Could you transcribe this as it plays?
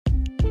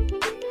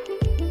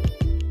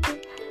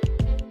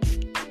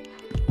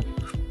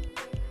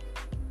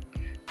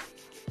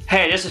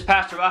Hey, this is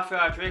Pastor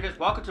Rafael Rodriguez.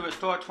 Welcome to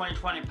Restore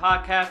 2020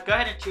 podcast. Go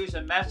ahead and choose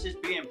a message.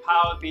 Be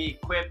empowered, be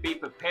equipped, be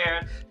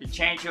prepared to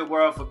change your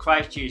world for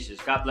Christ Jesus.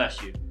 God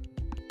bless you.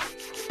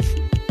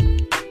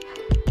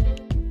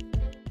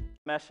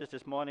 Message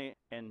this morning,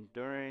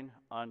 enduring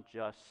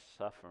unjust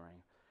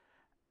suffering.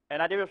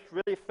 And I just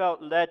really felt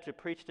led to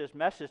preach this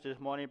message this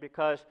morning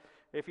because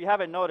if you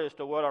haven't noticed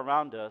the world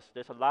around us,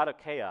 there's a lot of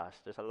chaos.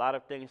 There's a lot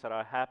of things that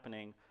are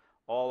happening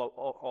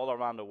all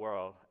around the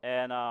world.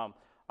 And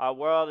our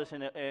world is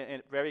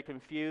very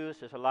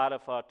confused. There's a lot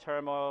of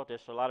turmoil.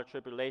 There's a lot of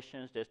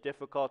tribulations. There's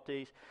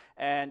difficulties.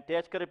 And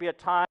there's going to be a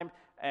time,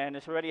 and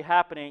it's already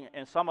happening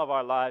in some of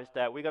our lives,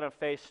 that we're going to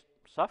face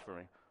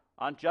suffering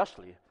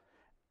unjustly.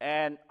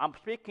 And I'm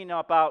speaking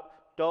about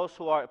those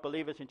who are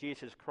believers in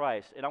Jesus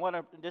Christ. And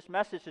this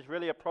message is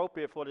really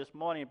appropriate for this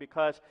morning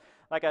because,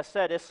 like I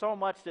said, there's so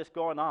much that's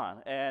going on.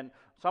 And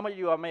some of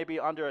you are maybe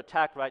under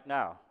attack right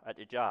now at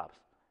your jobs.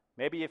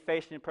 Maybe you're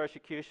facing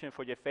persecution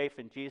for your faith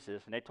in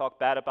Jesus, and they talk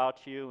bad about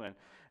you, and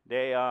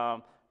they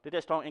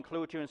just don't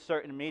include you in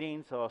certain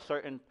meetings or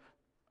certain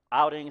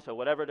outings or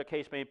whatever the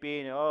case may be.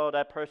 And, oh,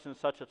 that person's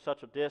such a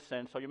this,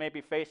 and so you may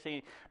be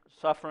facing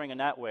suffering in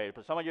that way.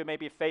 But some of you may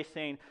be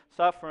facing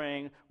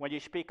suffering when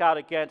you speak out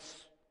against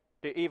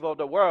the evil of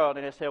the world,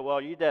 and they say,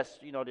 well, you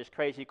just, this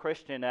crazy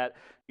Christian that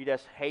you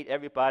just hate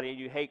everybody,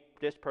 you hate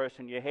this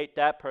person, you hate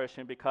that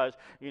person because,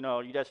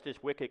 you're just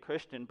this wicked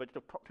Christian. But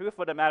the truth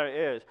of the matter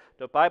is,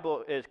 the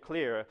Bible is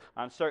clear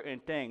on certain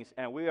things,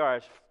 and we are,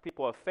 as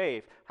people of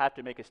faith, have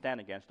to make a stand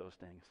against those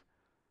things.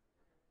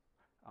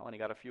 I only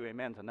got a few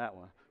amens on that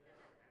one.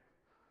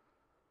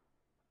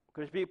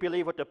 Because we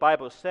believe what the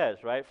Bible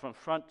says, right, from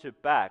front to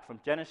back, from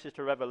Genesis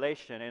to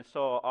Revelation. And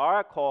so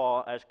our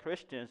call as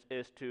Christians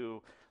is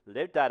to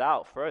live that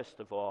out first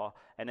of all,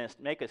 and then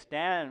make a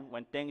stand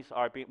when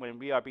when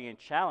we are being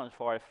challenged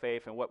for our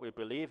faith and what we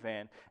believe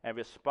in, and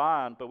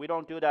respond. But we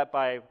don't do that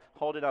by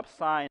holding up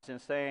signs and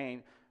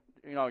saying,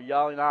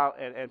 yelling out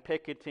and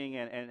picketing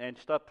and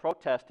stuff,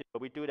 protesting.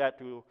 But we do that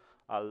through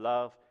our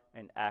love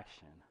and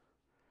action,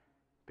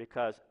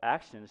 because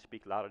actions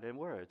speak louder than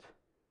words.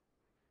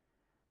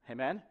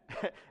 Amen.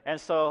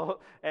 and so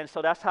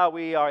that's how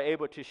we are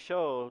able to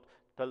show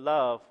the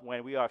love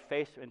when we are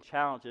faced with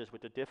challenges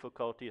with the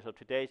difficulties of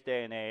today's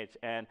day and age,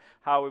 and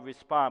how we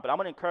respond. But I'm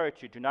going to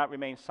encourage you, do not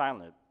remain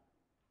silent.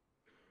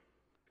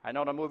 I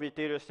know the movie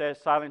theater says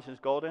silence is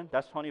golden.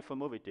 That's only for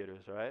movie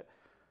theaters, right?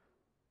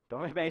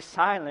 Don't remain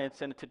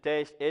silent in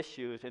today's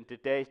issues, in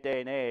today's day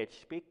and age.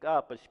 Speak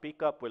up, but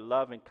speak up with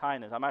love and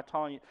kindness. I'm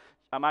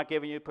not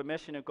giving you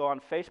permission to go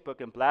on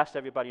Facebook and blast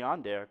everybody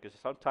on there, because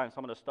sometimes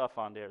some of the stuff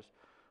on there is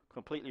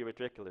completely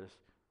ridiculous.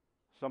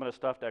 Some of the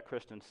stuff that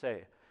Christians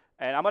say.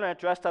 And I'm going to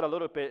address that a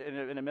little bit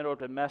in the middle of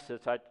the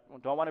message. I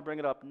don't want to bring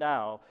it up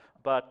now,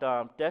 but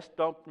just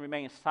don't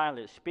remain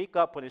silent. Speak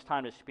up when it's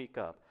time to speak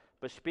up.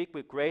 But speak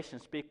with grace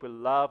and speak with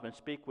love and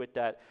speak with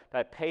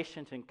that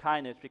patience and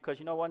kindness, because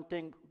one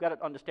thing, you've got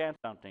to understand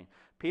something.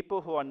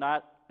 People who are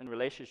not in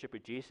relationship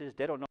with Jesus,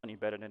 they don't know any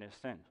better than their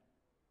sins.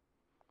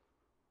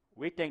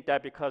 We think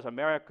that because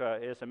America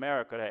is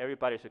America, that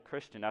everybody's a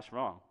Christian. That's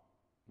wrong.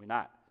 We're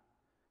not.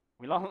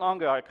 We no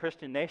longer are a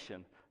Christian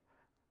nation.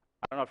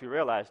 I don't know if you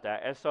realize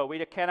that. And so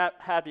we cannot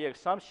have the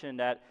assumption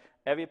that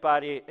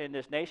everybody in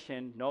this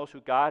nation knows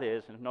who God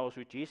is and knows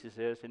who Jesus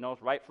is and knows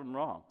right from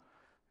wrong.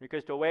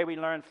 Because the way we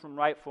learn from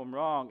right from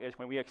wrong is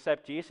when we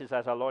accept Jesus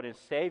as our Lord and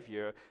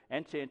Savior,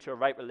 enter into a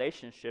right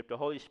relationship, the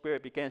Holy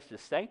Spirit begins to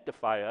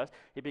sanctify us.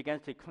 He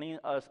begins to clean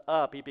us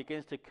up. He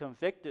begins to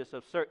convict us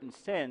of certain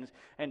sins,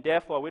 and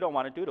therefore we don't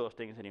want to do those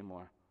things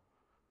anymore.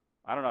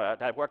 I don't know,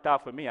 that worked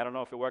out for me. I don't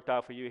know if it worked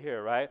out for you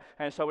here, right?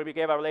 And so when we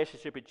gave our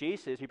relationship with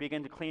Jesus, he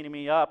began to clean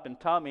me up and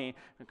tell me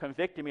and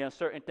convicted me on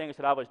certain things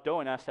that I was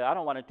doing. I said, I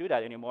don't want to do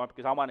that anymore,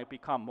 because I want to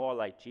become more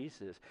like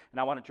Jesus,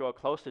 and I want to draw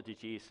closer to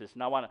Jesus,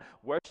 and I want to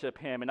worship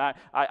him, and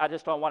I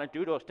just don't want to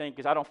do those things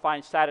because I don't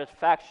find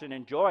satisfaction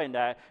and joy in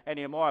that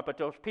anymore. But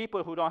those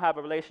people who don't have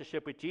a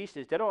relationship with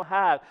Jesus, they don't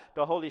have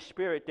the Holy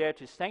Spirit there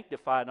to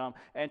sanctify them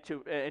and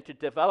to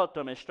develop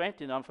them and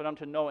strengthen them for them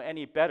to know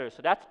any better.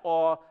 So that's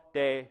all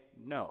they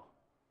know.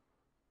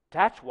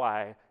 That's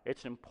why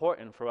it's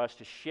important for us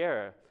to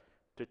share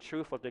the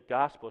truth of the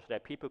gospel so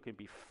that people can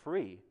be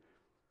free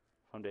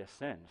from their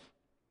sins.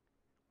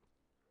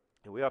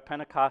 And we are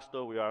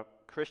Pentecostal, we are a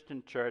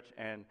Christian church,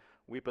 and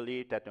we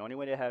believe that the only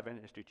way to heaven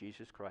is through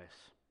Jesus Christ.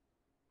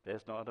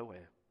 There's no other way.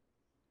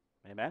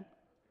 Amen?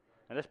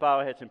 And let's bow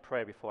our heads and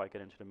pray before I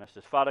get into the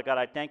message. Father God,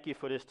 I thank you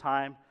for this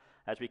time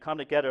as we come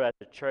together as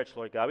a church,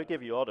 Lord God. We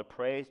give you all the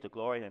praise, the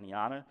glory, and the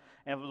honor.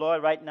 And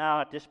Lord, right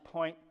now at this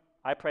point,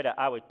 I pray that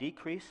I would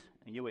decrease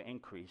and you would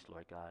increase,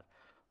 Lord God.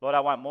 Lord, I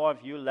want more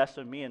of you, less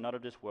of me, and none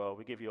of this world.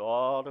 We give you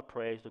all the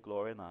praise, the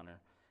glory, and honor.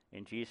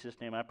 In Jesus'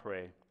 name I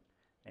pray.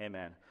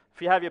 Amen.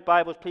 If you have your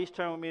Bibles, please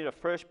turn with me to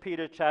 1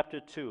 Peter chapter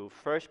 2.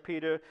 1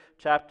 Peter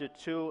chapter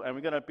 2, and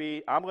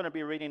I'm going to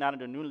be reading out of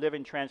the New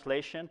Living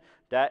Translation.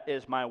 That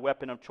is my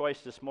weapon of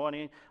choice this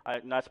morning.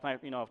 That's my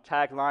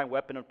tagline,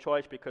 weapon of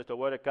choice, because the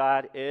Word of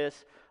God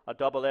is a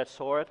double-edged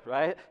sword,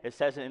 right? It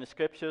says it in the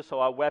Scriptures. So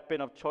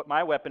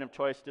my weapon of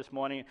choice this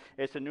morning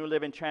is the New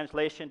Living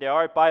Translation. There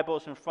are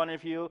Bibles in front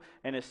of you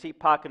and a seat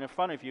pocket in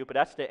front of you, but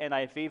that's the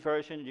NIV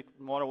version. You're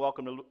more than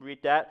welcome to read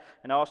that,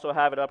 and I also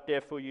have it up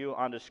there for you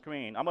on the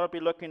screen. I'm going to be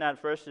looking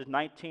at verses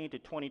 19 to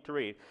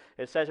 23.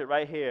 It says it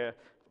right here.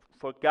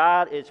 For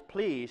God is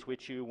pleased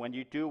with you when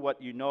you do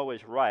what you know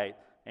is right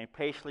and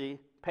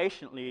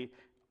patiently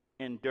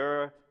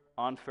endure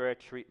unfair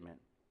treatment.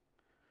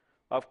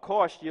 Of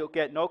course, you'll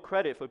get no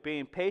credit for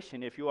being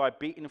patient if you are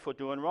beaten for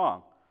doing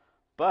wrong.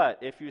 But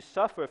if you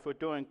suffer for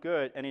doing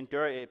good and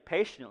endure it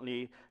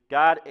patiently,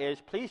 God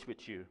is pleased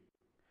with you.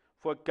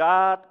 For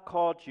God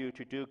called you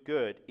to do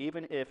good,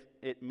 even if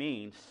it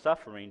means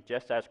suffering,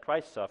 just as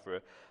Christ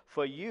suffered.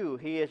 For you,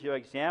 he is your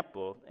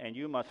example, and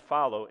you must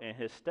follow in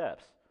his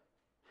steps.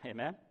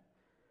 Amen?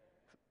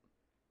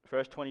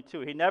 Verse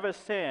 22, he never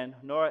sinned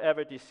nor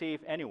ever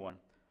deceived anyone.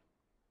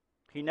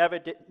 He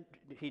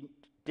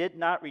did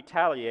not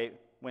retaliate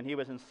when he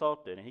was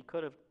insulted, and he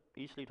could have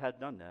easily had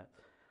done that,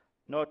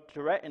 nor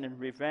threatened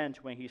revenge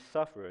when he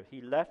suffered.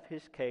 He left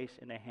his case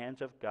in the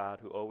hands of God,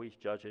 who always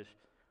judges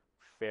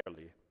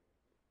fairly.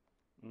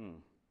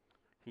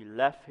 He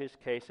left his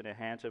case in the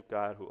hands of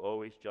God, who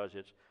always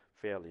judges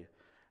fairly.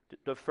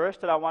 The verse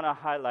that I want to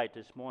highlight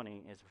this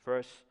morning is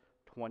verse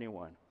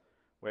 21,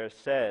 where it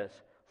says,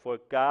 for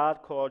God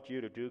called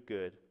you to do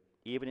good,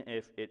 even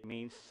if it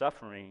means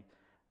suffering,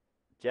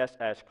 just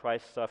as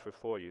Christ suffered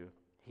for you.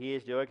 He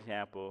is your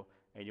example,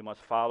 and you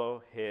must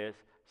follow his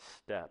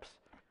steps.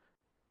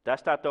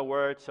 That's not the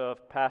words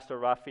of Pastor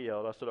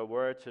Raphael. Those are the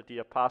words of the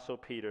Apostle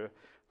Peter,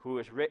 who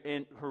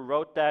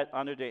wrote that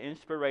under the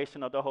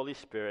inspiration of the Holy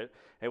Spirit.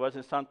 It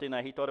wasn't something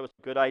that he thought it was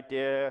a good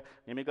idea.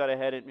 Let me go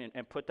ahead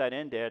and put that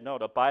in there. No,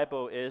 the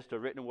Bible is the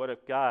written word of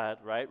God,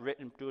 right?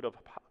 Written through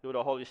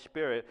the Holy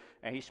Spirit,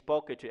 and he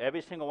spoke it to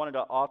every single one of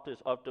the authors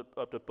of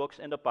the books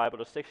in the Bible,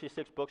 the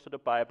 66 books of the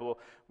Bible,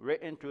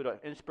 written through the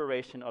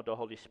inspiration of the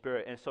Holy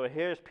Spirit. And so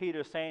here's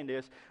Peter saying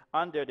this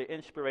under the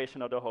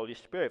inspiration of the Holy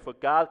Spirit. For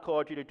God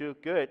called you to do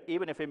good,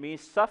 even if it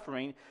means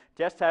suffering,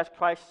 just as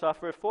Christ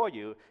suffered for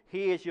you.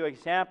 He is your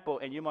example,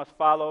 and you must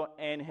follow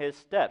in his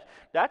steps.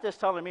 That's just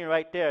telling me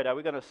right there that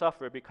we're going to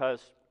suffer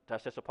because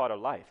that's just a part of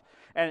life.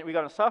 And we're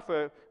going to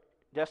suffer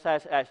just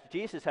as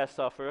Jesus has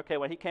suffered. Okay,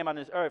 when he came on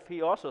this earth,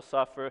 he also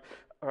suffered,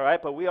 all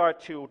right? But we are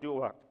to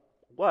do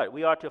what?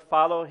 We are to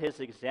follow his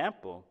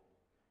example,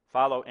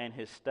 follow in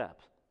his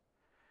steps.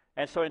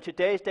 And so in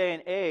today's day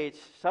and age,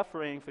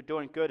 suffering for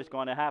doing good is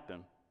going to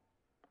happen.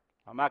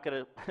 I'm not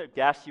going to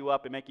gas you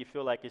up and make you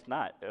feel like it's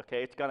not,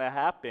 okay? It's going to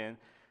happen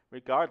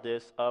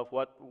regardless of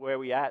where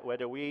we at,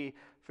 whether we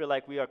feel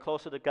like we are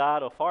closer to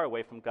God or far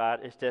away from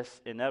God. It's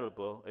just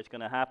inevitable. It's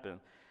going to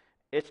happen.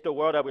 It's the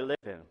world that we live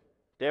in.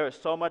 There is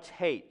so much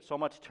hate, so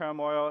much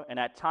turmoil, and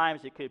at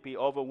times it could be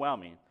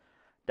overwhelming.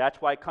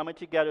 That's why coming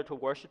together to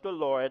worship the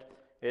Lord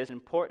is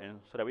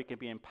important, so that we can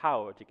be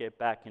empowered to get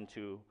back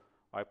into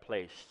our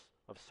place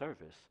of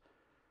service.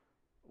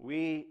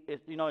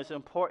 It's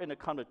important to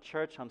come to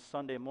church on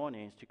Sunday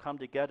mornings, to come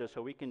together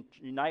so we can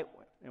unite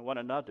in one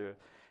another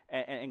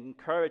and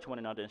encourage one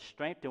another and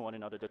strengthen one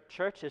another. The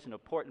church is an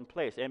important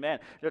place. Amen.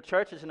 The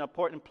church is an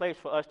important place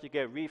for us to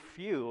get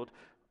refueled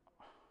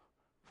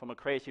from a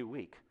crazy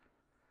week.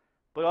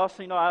 But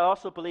also, I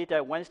also believe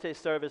that Wednesday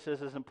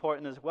services is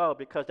important as well,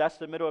 because that's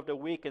the middle of the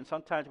week, and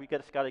sometimes we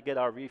just got to get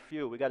our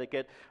refuel. We got to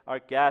get our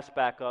gas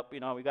back up. We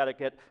got to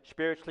get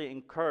spiritually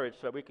encouraged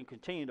so that we can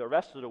continue the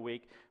rest of the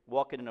week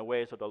walking in the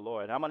ways of the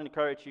Lord. And I'm going to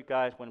encourage you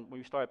guys when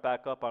we start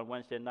back up on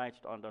Wednesday nights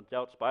on the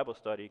adults Bible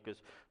study,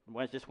 because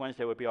this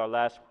Wednesday will be our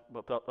last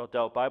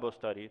adult Bible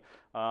study.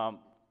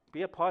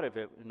 Be a part of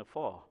it in the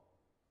fall.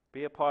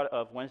 Be a part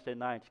of Wednesday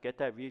nights. Get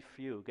that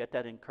refuel. Get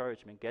that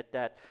encouragement. Get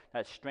that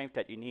strength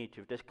that you need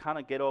to just kind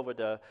of get over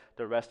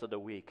the rest of the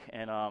week.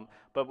 And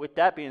but with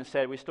that being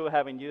said, we're still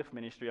having youth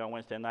ministry on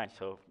Wednesday nights.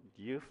 So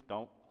youth,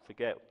 don't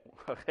forget.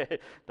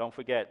 Don't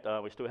forget.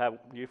 We still have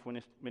youth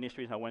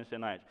ministries on Wednesday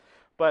nights.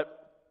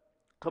 But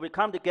we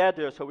come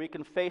together so we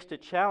can face the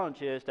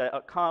challenges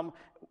that come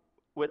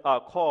with our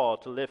call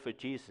to live for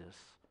Jesus.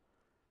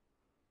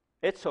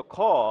 It's a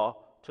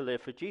call to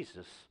live for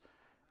Jesus.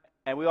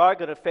 And we are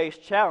going to face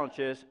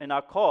challenges in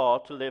our call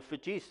to live for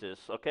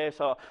Jesus, okay?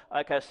 So,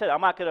 like I said, I'm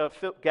not going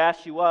to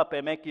gas you up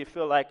and make you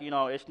feel like, you're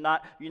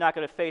not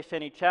going to face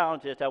any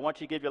challenges, that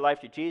once you give your life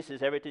to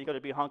Jesus, everything's going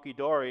to be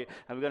hunky-dory,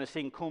 and we're going to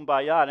sing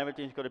Kumbaya, and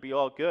everything's going to be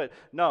all good.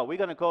 No, we're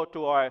going to go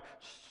through our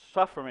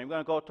suffering. We're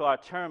going to go through our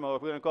turmoil.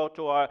 We're going to go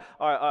through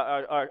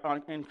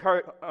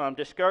our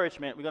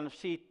discouragement. We're going to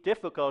see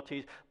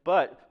difficulties,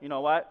 but you know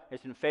what?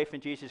 It's in faith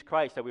in Jesus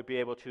Christ that we'll be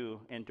able to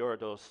endure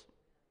those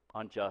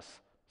unjust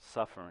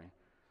suffering.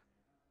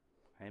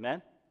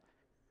 Amen?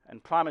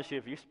 And promise you,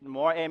 if you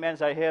more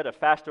amens I hear, the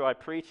faster I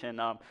preach, and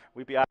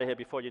we'll be out of here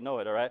before you know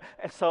it, all right?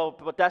 And so,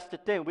 but that's the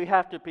thing. We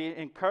have to be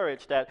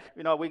encouraged that,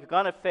 we're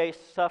going to face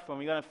suffering.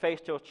 We're going to face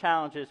those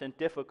challenges and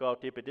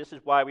difficulty, but this is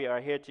why we are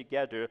here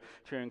together,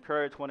 to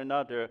encourage one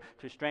another,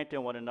 to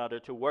strengthen one another,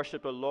 to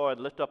worship the Lord,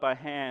 lift up our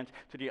hands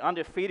to the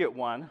undefeated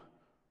one,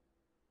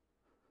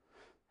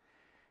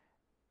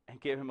 and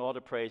give him all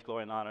the praise,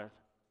 glory, and honor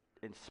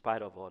in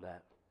spite of all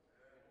that.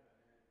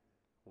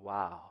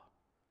 Wow.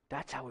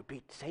 That's how we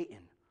beat Satan.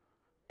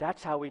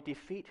 That's how we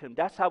defeat him.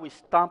 That's how we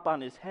stomp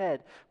on his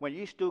head when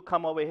you still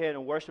come over here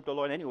and worship the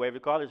Lord anyway,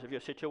 regardless of your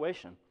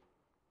situation.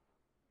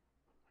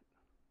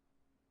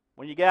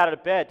 When you get out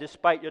of bed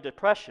despite your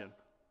depression.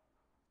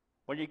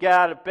 When you get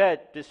out of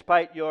bed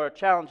despite your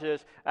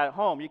challenges at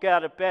home, you get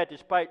out of bed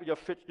despite your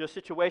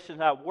situations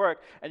at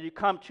work, and you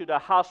come to the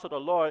house of the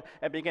Lord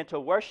and begin to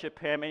worship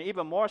him. And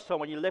even more so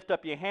when you lift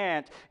up your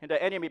hands and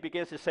the enemy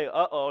begins to say,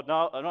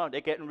 no,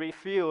 they're getting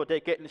refueled, they're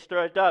getting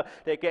stirred up,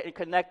 they're getting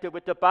connected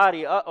with the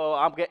body.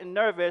 I'm getting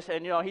nervous,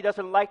 and he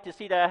doesn't like to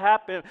see that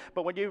happen.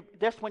 But when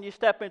you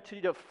step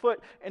into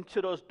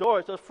those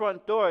doors, those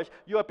front doors,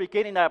 you are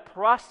beginning that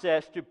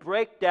process to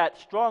break that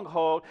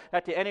stronghold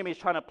that the enemy is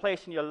trying to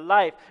place in your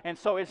life. And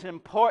so it's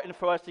important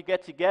for us to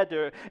get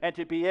together and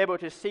to be able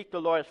to seek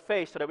the Lord's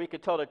face so that we can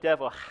tell the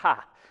devil,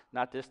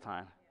 not this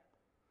time.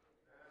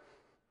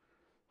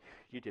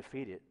 You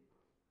defeated.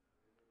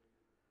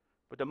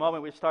 But the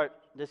moment we start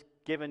just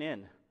giving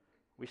in,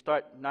 we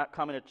start not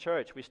coming to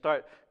church, we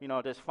start,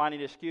 just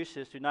finding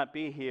excuses to not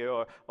be here,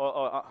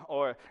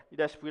 or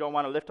just we don't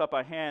want to lift up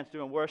our hands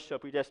during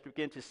worship, we just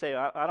begin to say,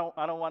 I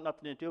don't want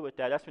nothing to do with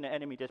that. That's when the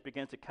enemy just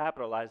begins to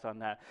capitalize on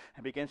that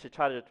and begins to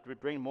try to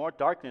bring more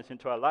darkness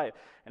into our life.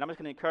 And I'm just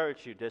going to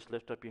encourage you, just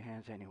lift up your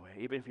hands anyway,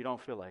 even if you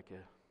don't feel like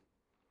it.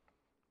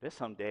 There's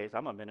some days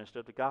I'm a minister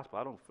of the gospel.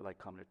 I don't feel like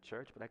coming to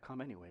church, but I come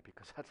anyway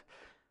because that's,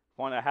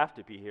 one, I have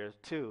to be here.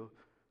 Two,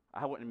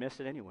 I wouldn't miss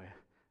it anyway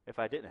if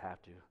I didn't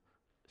have to.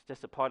 It's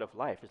just a part of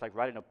life. It's like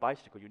riding a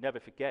bicycle. You never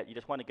forget. You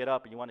just want to get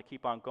up and you want to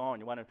keep on going.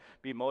 You want to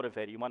be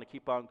motivated. You want to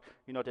keep on,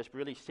 just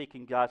really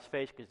seeking God's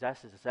face, because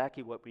that's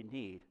exactly what we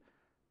need,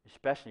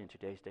 especially in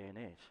today's day and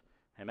age.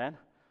 Amen?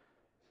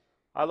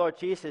 Our Lord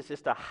Jesus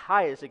is the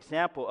highest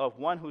example of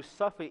one who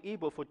suffered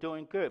evil for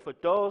doing good. For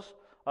those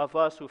of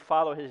us who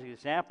follow his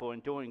example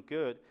in doing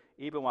good,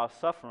 even while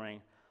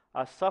suffering,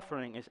 our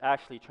suffering is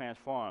actually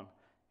transformed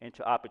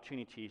into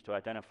opportunities to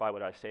identify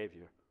with our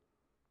Savior.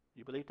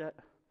 You believe that?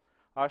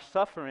 Our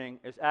suffering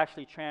is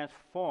actually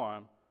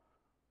transformed,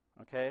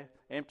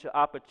 into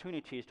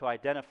opportunities to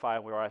identify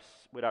with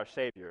our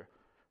Savior.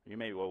 You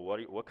may,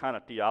 what kind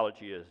of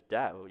theology is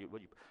that?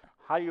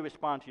 How do you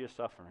respond to your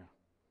suffering?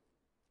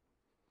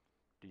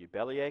 Do you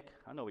bellyache?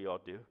 I know we all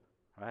do,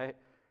 right?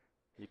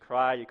 You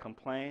cry, you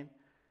complain.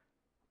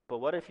 But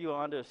what if you were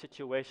under a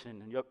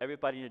situation and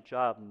everybody in your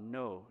job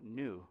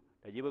knew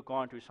that you were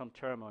going through some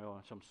turmoil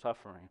and some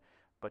suffering,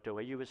 but the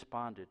way you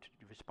respond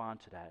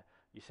to that,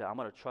 you said, I'm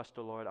going to trust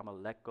the Lord, I'm going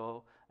to let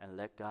go and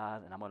let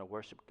God, and I'm going to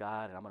worship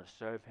God, and I'm going to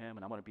serve him,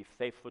 and I'm going to be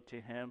faithful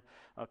to him.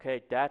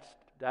 Okay, that's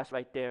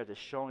right there, the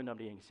showing of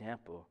the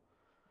example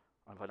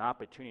of an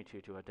opportunity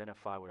to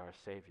identify with our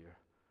Savior.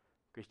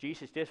 Because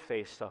Jesus did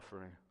face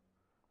suffering.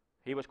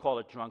 He was called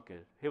a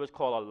drunkard. He was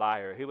called a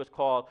liar. He was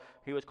called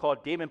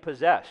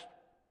demon-possessed.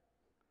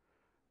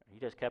 He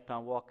just kept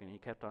on walking. He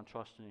kept on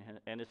trusting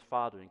in his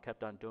Father and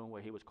kept on doing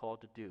what he was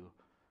called to do.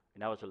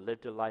 And that was to live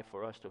the life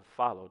for us to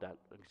follow that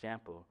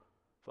example,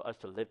 for us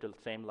to live the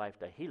same life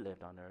that he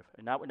lived on earth.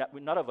 And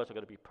none of us are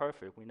going to be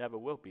perfect. We never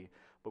will be.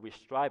 But we're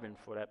striving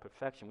for that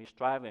perfection. We're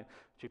striving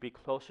to be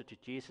closer to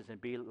Jesus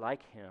and be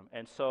like him.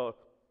 And so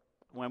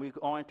when we're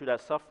going through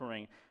that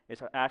suffering,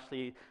 it's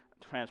actually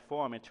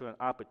transformed into an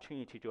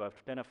opportunity to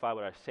identify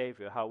with our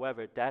Savior.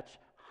 However, that's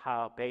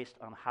based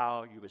on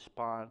how you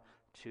respond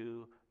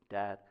to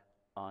that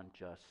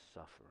unjust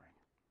suffering.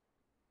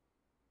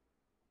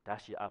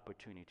 That's your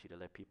opportunity to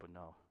let people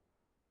know.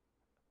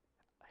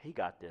 He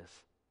got this.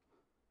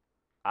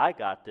 I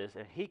got this,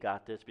 and he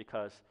got this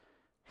because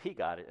he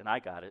got it, and I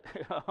got it.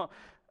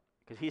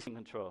 Because he's in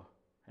control.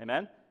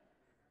 Amen?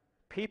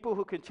 People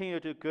who continue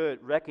to do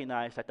good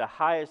recognize that the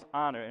highest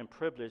honor and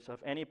privilege of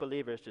any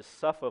believer is to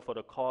suffer for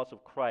the cause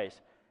of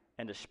Christ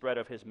and the spread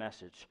of his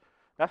message.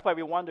 That's why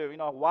we wonder,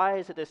 why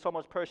is it there's so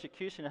much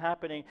persecution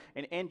happening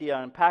in India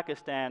and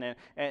Pakistan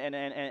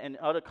and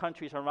other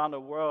countries around the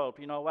world?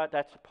 You know what?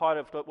 That's part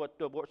of what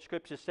the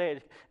scriptures say.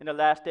 In the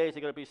last days,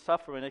 they're going to be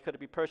suffering. There's going to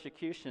be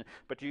persecution.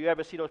 But do you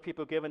ever see those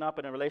people giving up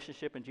in a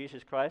relationship in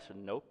Jesus Christ?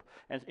 Nope.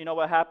 And you know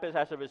what happens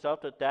as a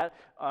result of that?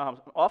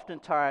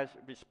 Oftentimes,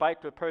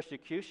 despite the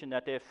persecution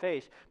that they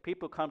face,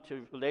 people come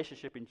to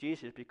relationship in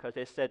Jesus because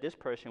they said this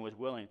person was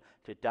willing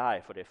to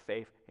die for their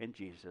faith in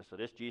Jesus. So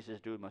this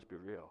Jesus dude must be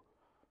real.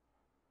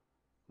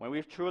 When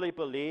we truly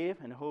believe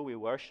in who we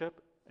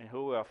worship and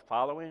who we are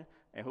following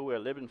and who we are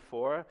living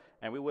for,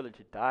 and we're willing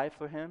to die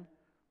for him,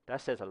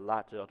 that says a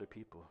lot to other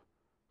people.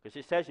 Because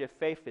it says your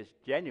faith is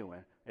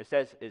genuine. It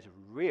says it's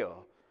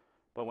real.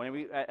 But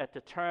when at the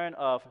turn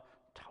of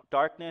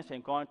darkness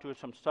and going through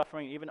some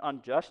suffering, even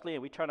unjustly,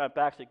 and we turn our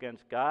backs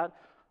against God,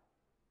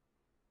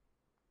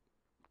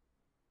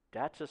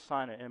 that's a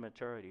sign of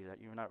immaturity, that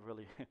you're not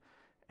really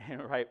in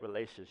a right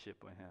relationship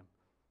with Him.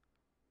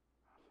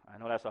 I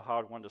know that's a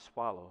hard one to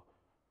swallow.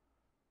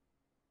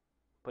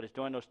 But it's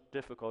during those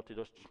difficulties,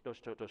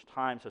 those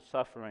times of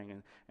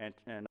suffering and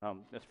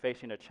just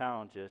facing the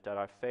challenges that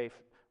our faith,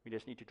 we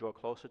just need to draw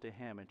closer to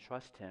Him and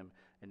trust Him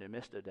in the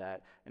midst of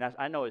that. And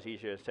I know it's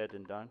easier said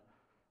than done.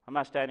 I'm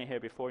not standing here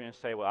before you and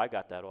say, well, I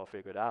got that all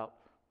figured out.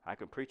 I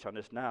can preach on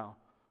this now.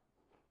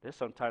 There's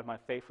sometimes my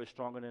faith is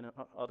stronger than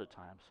other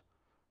times.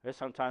 There's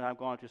sometimes I'm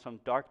going through some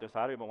darkness.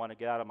 I don't even want to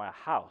get out of my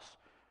house,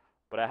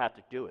 but I have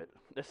to do it.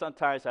 There's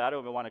sometimes I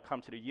don't even want to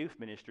come to the youth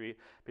ministry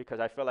because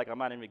I feel like I'm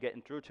not even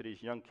getting through to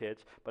these young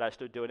kids, but I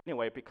still do it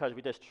anyway because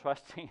we're just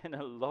trusting in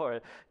the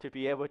Lord to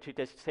be able to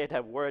just say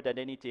that word that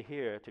they need to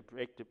hear,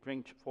 to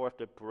bring forth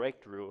the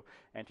breakthrough,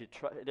 and to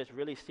just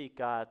really see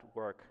God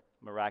work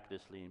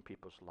miraculously in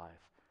people's life.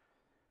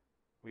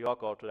 We all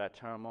go through that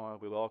turmoil.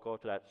 We all go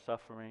through that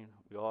suffering.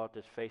 We all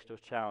just face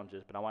those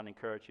challenges, but I want to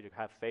encourage you to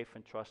have faith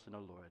and trust in the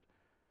Lord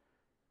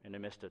in the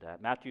midst of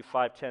that. Matthew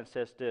 5:10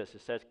 says this.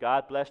 It says,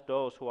 God bless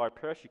those who are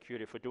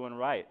persecuted for doing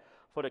right,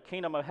 for the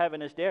kingdom of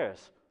heaven is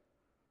theirs.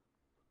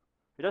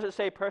 It doesn't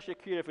say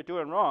persecuted for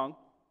doing wrong.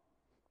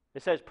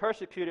 It says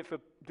persecuted for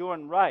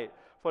doing right,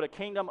 for the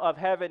kingdom of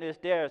heaven is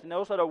theirs. And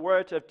those are the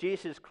words of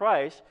Jesus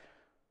Christ.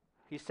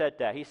 He said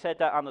that. He said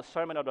that on the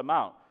Sermon on the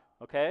Mount,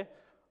 okay?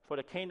 For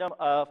the kingdom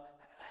of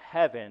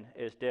heaven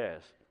is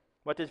theirs.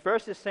 What this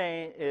verse is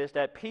saying is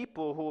that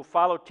people who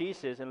follow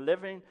Jesus and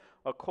living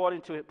according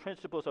to the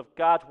principles of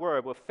God's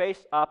word will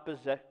face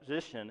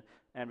opposition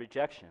and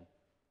rejection.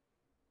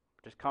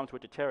 This comes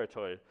with the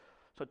territory.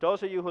 So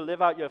those of you who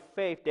live out your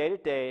faith day to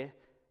day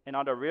and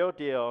are the real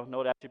deal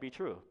know that to be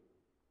true.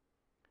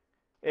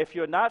 If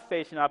you're not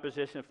facing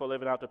opposition for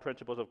living out the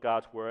principles of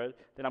God's word,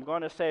 then I'm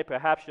going to say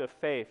perhaps your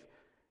faith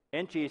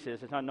in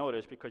Jesus is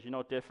unnoticed because you're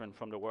no different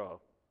from the world.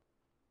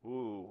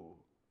 Ooh.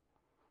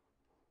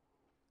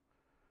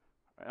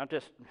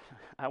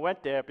 I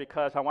went there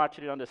because I want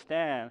you to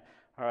understand,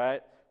 all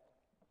right,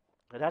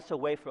 that's a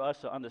way for us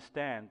to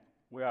understand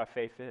where our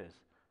faith is.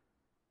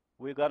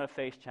 We're going to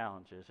face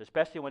challenges,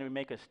 especially when we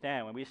make a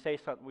stand. When we say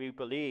something, we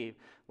believe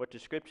what the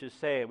scriptures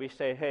say, and we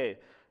say, hey,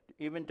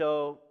 even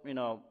though,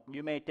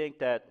 you may think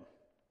that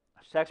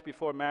sex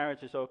before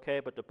marriage is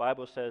okay, but the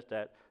Bible says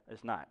that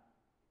it's not.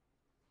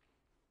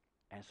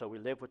 And so we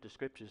live what the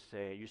scriptures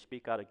say. You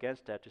speak out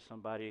against that to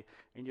somebody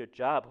in your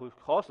job who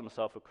calls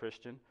themselves a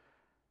Christian,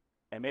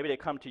 and maybe they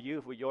come to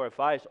you with your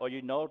advice, or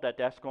you know that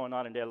that's going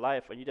on in their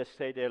life, and you just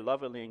say there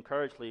lovingly,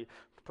 encouragingly,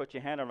 put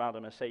your hand around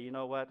them and say, you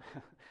know what?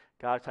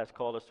 God has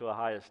called us to a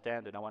higher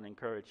standard. I want to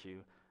encourage you.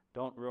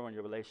 Don't ruin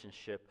your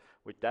relationship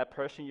with that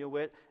person you're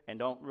with, and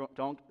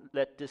don't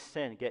let this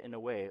sin get in the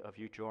way of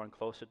you drawing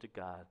closer to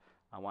God.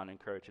 I want to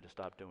encourage you to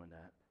stop doing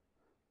that.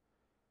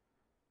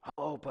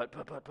 Oh, but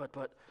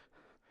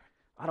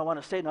I don't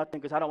want to say nothing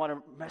because I don't want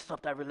to mess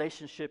up that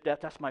relationship.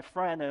 That's my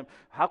friend, and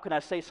how can I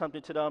say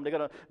something to them? They're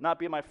going to not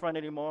be my friend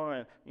anymore.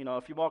 And,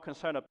 if you're more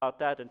concerned about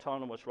that than telling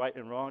them what's right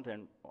and wrong,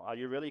 then are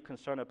you really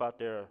concerned about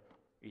their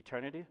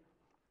eternity?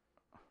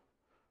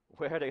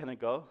 Where are they going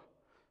to go?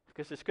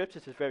 Because the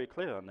scriptures is very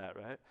clear on that,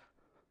 right?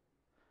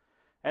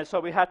 And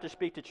so we have to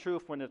speak the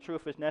truth when the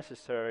truth is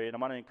necessary, and I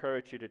want to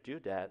encourage you to do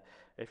that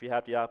if you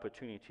have the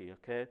opportunity,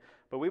 okay?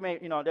 But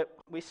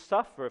we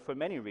suffer for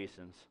many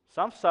reasons.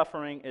 Some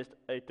suffering is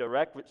a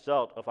direct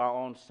result of our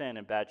own sin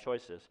and bad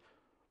choices,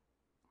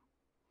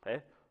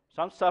 okay?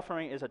 Some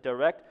suffering is a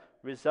direct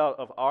result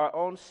of our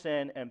own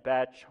sin and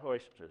bad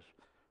choices.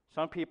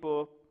 Some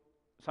people,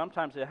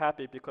 sometimes they're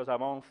happy because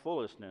of our own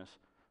foolishness.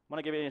 I want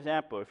to give you an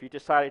example. If you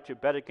decided to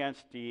bet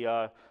against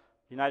the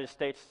United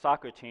States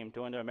soccer team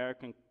during the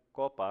American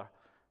Copa,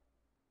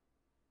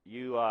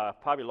 you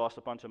probably lost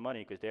a bunch of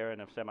money because they're in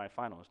the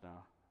semifinals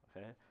now,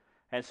 okay?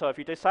 And so if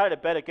you decided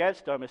to bet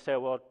against them and say,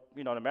 well,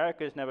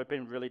 America's never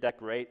been really that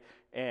great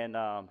in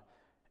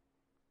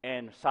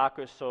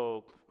soccer,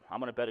 so I'm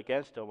going to bet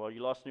against them. Well,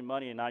 you lost your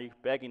money, and now you're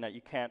begging that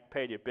you can't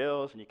pay your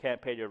bills and you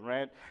can't pay your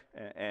rent,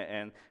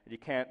 and you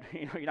can't,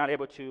 you're not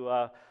able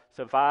to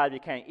survive, you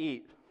can't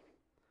eat.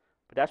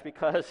 But that's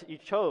because you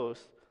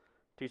chose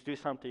to do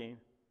something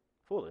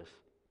foolish.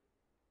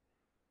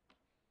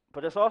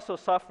 But there's also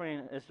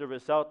suffering is the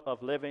result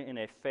of living in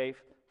a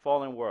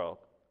fallen world.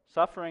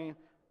 Suffering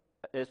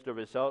is the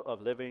result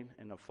of living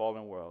in a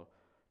fallen world.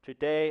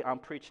 Today, I'm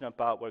preaching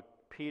about what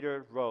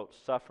Peter wrote,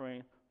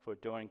 suffering for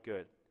doing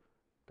good.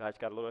 Guys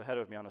got a little ahead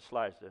of me on the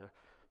slides there.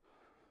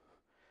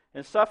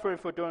 In suffering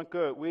for doing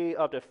good, we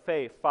of the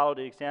faith follow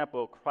the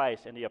example of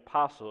Christ and the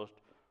apostles,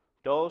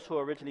 those who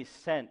originally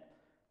sent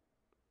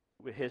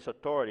with his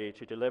authority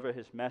to deliver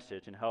his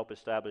message and help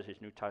establish his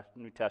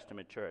New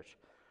Testament church.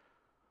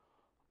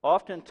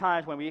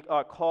 Oftentimes, when we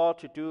are called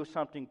to do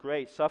something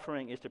great,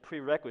 suffering is the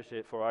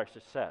prerequisite for our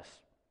success.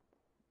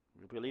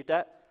 You believe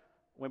that?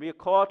 when we are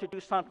called to do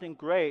something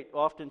great,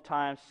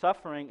 oftentimes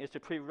suffering is the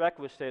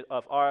prerequisite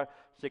of our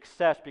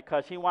success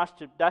because he wants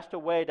to, that's the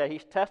way that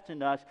he's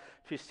testing us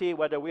to see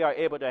whether we are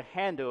able to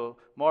handle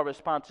more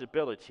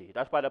responsibility.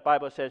 That's why the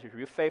Bible says if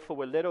you're faithful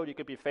with little, you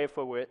can be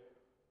faithful with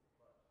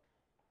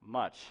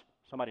much.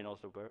 Somebody knows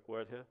the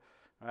word here,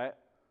 right?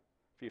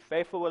 If you're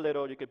faithful with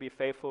little, you can be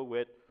faithful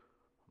with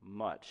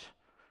much.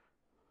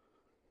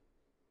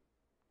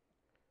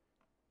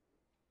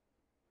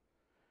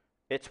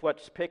 It's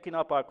what picking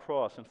up our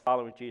cross and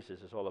following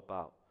Jesus is all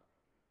about.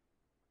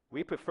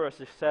 We prefer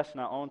success in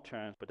our own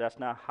terms, but that's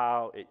not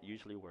how it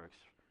usually works.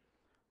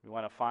 We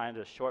want to find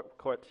a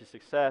shortcut to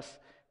success,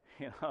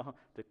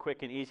 the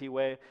quick and easy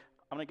way.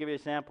 I'm going to give you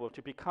an example.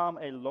 To become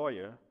a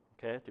lawyer,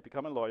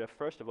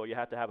 first of all, you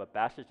have to have a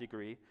bachelor's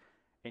degree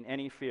in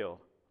any field,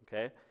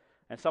 okay?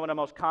 And some of the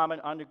most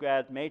common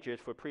undergrad majors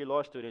for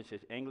pre-law students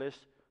is English,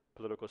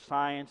 political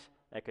science,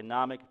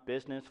 economic,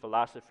 business,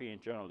 philosophy,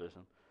 and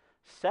journalism.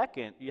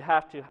 Second, you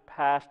have to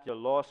pass the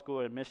law school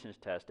admissions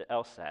test, the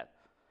LSAT.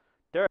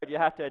 Third, you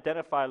have to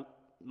identify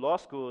law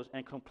schools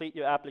and complete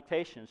your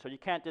application. So you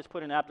can't just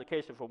put an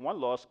application for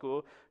one law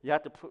school. You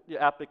have to put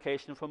your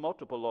application for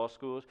multiple law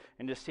schools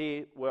and to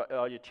see what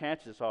your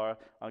chances are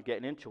on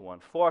getting into one.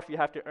 Fourth, you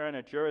have to earn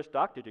a Juris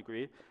Doctor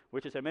degree,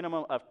 which is a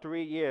minimum of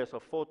 3 years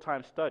of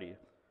full-time study.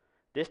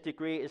 This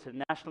degree is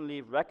a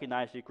nationally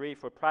recognized degree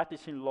for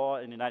practicing law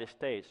in the United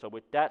States. So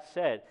with that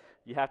said,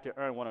 you have to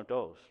earn one of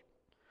those.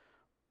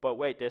 But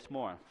wait, there's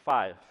more.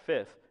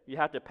 Fifth, you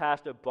have to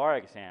pass the bar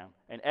exam.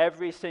 And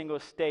every single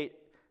state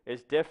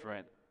is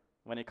different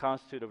when it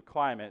comes to the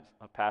requirements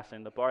of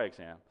passing the bar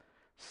exam.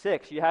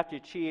 6, you have to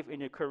achieve in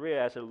your career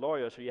as a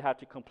lawyer, so you have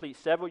to complete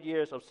several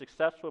years of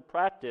successful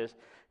practice.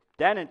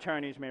 Then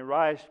attorneys may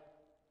rise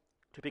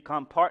to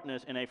become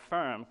partners in a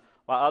firm,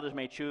 while others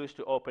may choose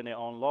to open their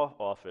own law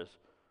office.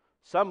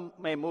 Some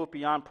may move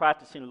beyond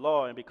practicing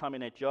law and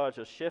becoming a judge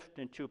or shift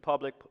into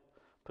public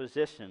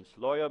positions.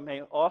 Lawyer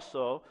may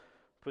also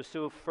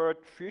pursue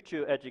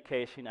future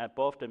education at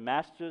both the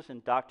master's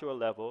and doctoral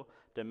level.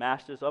 The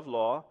Masters of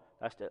Law,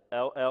 that's the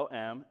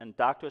LLM, and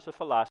Doctors of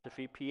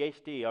Philosophy,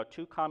 PhD, are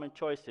two common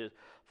choices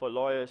for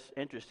lawyers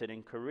interested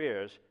in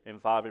careers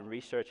involving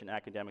research and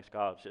academic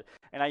scholarship.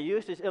 And I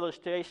use this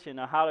illustration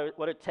of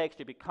what it takes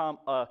to become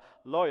a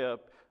lawyer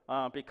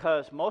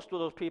because most of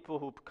those people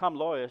who become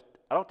lawyers,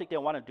 I don't think they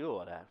want to do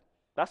all that.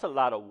 That's a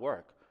lot of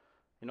work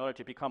in order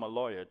to become a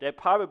lawyer. They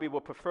probably will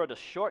prefer the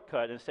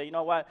shortcut and say, you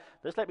know what,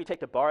 just let me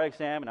take the bar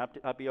exam and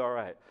I'll be all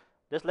right.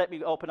 Just let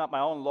me open up my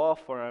own law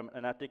firm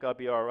and I think I'll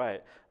be all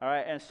right. All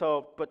right, and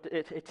so, but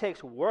it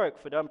takes work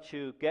for them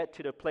to get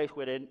to the place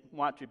where they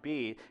want to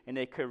be in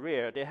their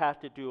career. They have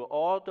to do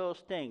all those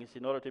things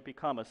in order to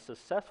become a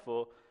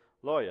successful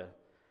lawyer.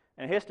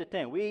 And here's the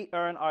thing, we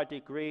earn our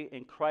degree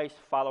in Christ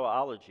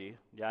followerology.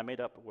 Yeah, I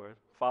made up a word,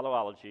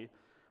 followerology,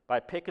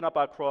 by picking up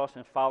our cross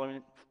and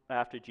following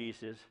after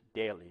Jesus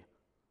daily.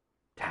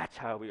 That's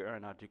how we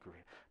earn our degree.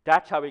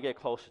 That's how we get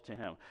closer to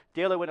him.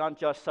 Dealing with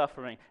unjust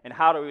suffering and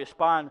how to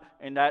respond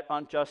in that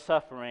unjust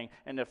suffering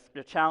and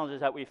the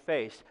challenges that we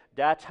face.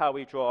 That's how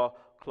we draw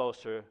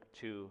closer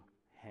to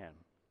him.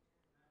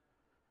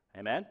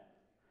 Amen?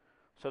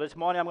 So this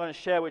morning I'm going to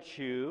share with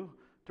you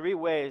 3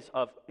 ways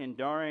of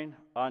enduring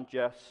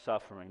unjust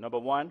suffering. Number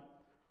 1,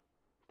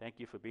 thank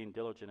you for being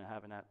diligent and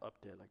having that up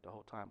there like the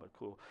whole time, but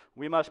cool.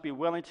 We must be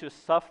willing to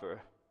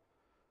suffer.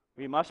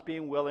 We must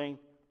be willing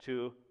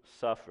to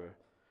suffer,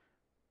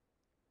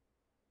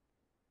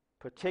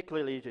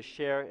 particularly to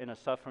share in the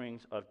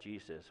sufferings of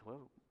Jesus.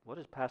 Well, what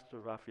is Pastor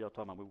Raphael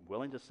talking about? We're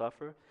willing to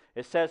suffer?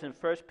 It says in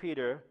 1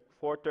 Peter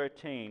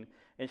 4:13,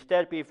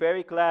 instead be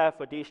very glad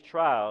for these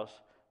trials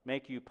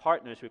make you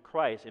partners with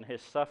Christ in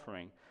his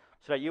suffering,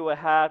 so that you will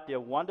have the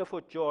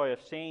wonderful joy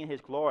of seeing his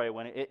glory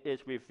when it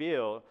is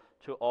revealed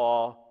to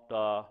all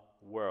the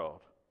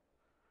world.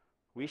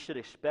 We should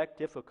expect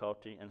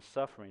difficulty and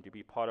suffering to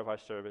be part of our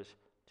service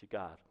to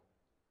God.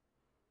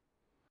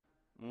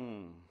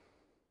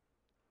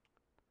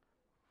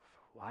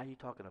 Why are you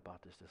talking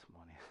about this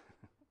morning?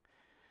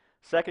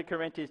 2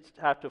 Corinthians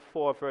chapter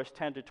 4, verse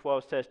 10 to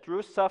 12 says,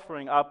 through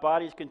suffering our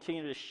bodies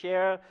continue to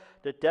share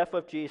the death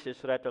of Jesus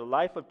so that the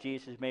life of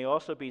Jesus may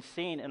also be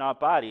seen in our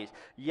bodies.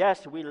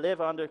 Yes, we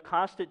live under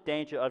constant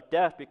danger of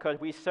death because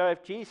we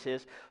serve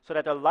Jesus so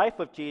that the life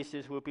of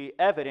Jesus will be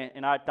evident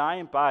in our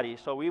dying bodies.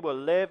 So we will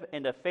live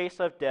in the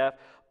face of death,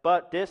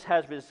 but this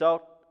has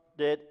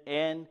resulted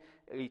in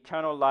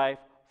eternal life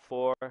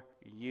for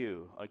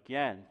you.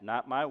 Again,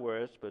 not my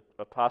words, but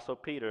Apostle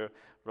Peter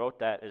wrote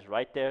that. Is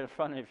right there in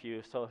front of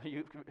you. So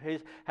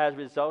his has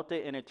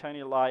resulted in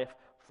eternal life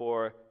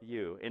for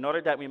you. In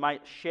order that we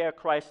might share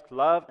Christ's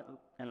love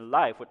and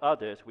life with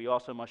others, we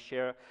also must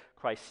share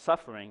Christ's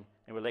suffering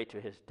and relate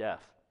to his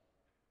death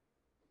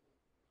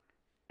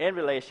in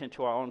relation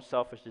to our own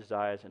selfish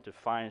desires and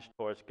defiance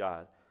towards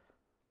God.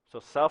 So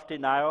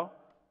self-denial,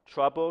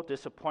 trouble,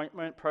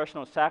 disappointment,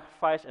 personal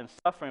sacrifice, and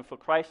suffering for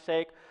Christ's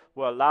sake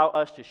will allow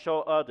us to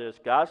show others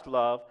God's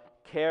love,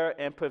 care,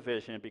 and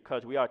provision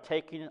because we are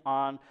taking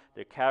on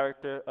the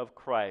character of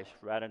Christ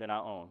rather than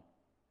our own.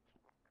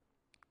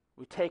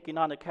 We're taking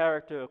on the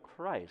character of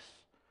Christ.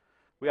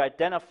 We're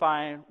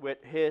identifying with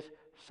his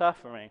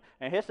suffering.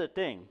 And here's the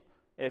thing.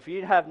 If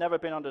you have never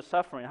been under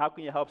suffering, how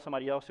can you help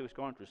somebody else who's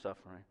going through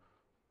suffering?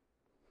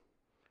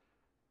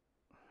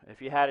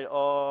 If you had it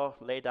all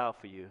laid out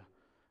for you,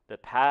 the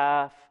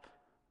path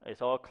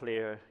is all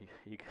clear,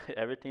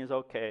 everything's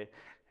okay,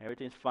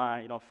 everything's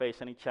fine, you don't face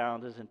any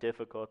challenges and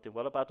difficulty.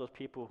 What about those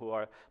people who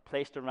are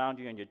placed around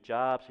you in your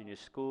jobs, in your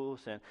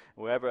schools, and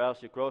wherever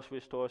else, your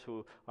grocery stores,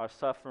 who are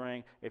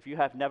suffering? If you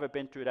have never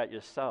been through that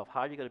yourself,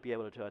 how are you going to be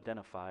able to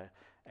identify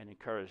and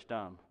encourage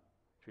them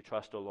to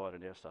trust the Lord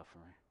in their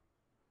suffering?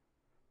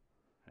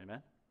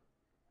 Amen?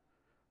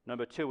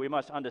 Number 2, we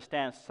must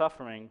understand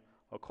suffering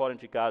according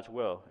to God's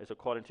will. It's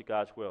according to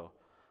God's will.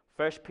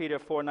 1 Peter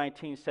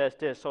 4:19 says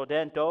this, so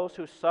then those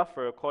who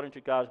suffer according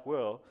to God's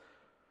will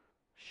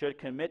should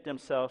commit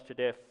themselves to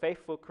their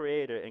faithful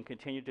Creator and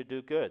continue to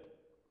do good.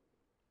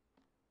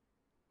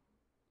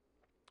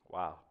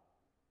 Wow.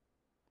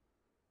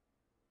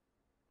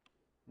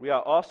 We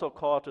are also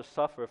called to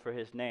suffer for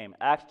his name.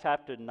 Acts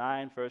chapter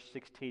 9, verse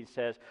 16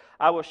 says,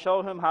 I will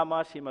show him how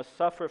much he must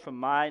suffer for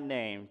my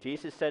name.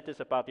 Jesus said this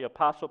about the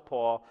Apostle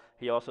Paul.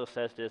 He also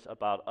says this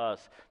about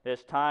us.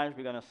 There's times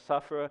we're going to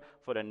suffer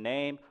for the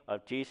name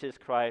of Jesus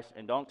Christ.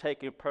 And don't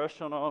take it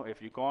personal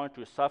if you're going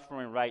through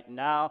suffering right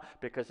now,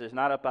 because it's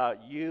not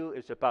about you.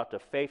 It's about the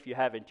faith you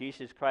have in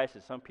Jesus Christ.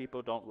 And some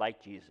people don't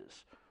like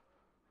Jesus.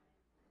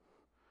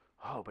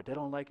 Oh, but they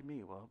don't like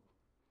me. Well,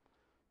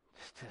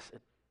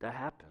 that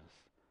happens.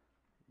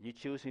 You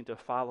choosing to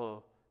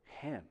follow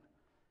him.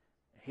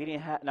 He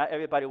didn't have. Not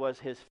everybody was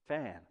his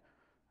fan.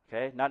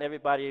 Okay, not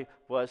everybody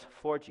was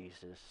for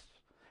Jesus,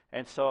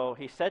 and so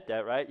he said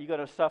that, right? You're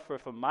going to suffer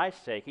for my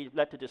sake. He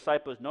let the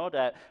disciples know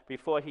that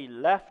before he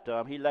left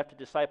them. He let the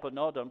disciples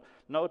know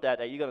that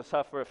you're going to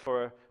suffer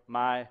for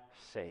my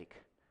sake.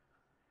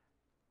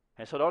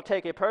 And so don't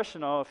take it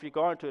personal if you're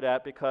going through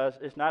that, because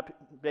it's not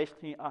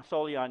basically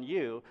solely on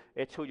you.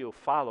 It's who you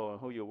follow and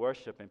who you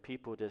worship, and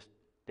people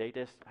they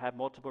just have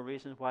multiple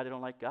reasons why they don't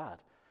like God.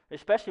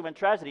 Especially when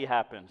tragedy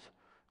happens.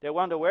 They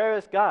wonder, where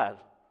is God?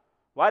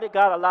 Why did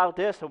God allow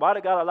this, and why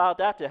did God allow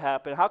that to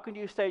happen? How can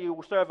you say you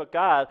serve a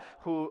God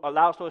who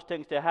allows those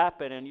things to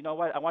happen? And you know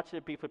what? I want you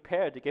to be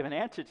prepared to give an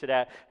answer to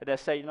that. And then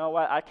say, you know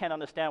what? I can't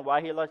understand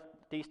why he lets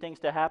these things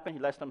to happen. He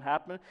lets them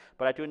happen.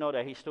 But I do know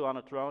that he's still on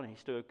the throne, and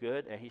he's still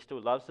good, and he still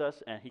loves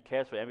us, and he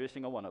cares for every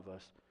single one of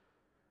us.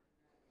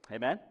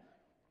 Amen?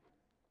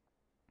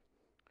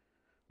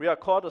 We are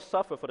called to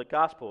suffer for the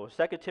gospel.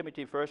 2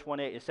 Timothy verse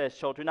 1:8, it says,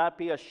 so do not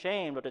be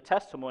ashamed of the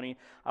testimony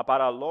about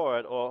our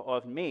Lord or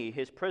of me,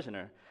 his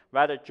prisoner.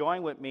 Rather,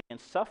 join with me in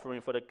suffering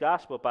for the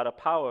gospel by the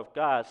power of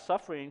God.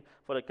 Suffering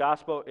for the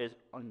gospel is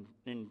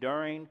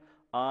enduring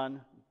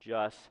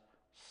unjust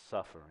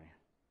suffering.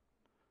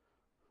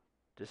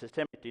 This is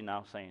Timothy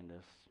now saying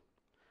this.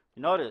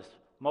 You notice,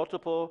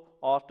 multiple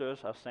authors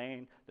are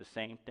saying the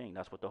same thing.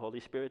 That's what the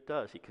Holy Spirit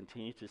does. He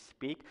continues to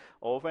speak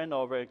over and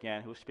over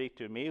again. Who speak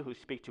to me, who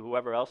speak to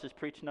whoever else is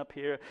preaching up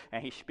here,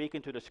 and he's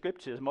speaking to the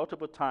scriptures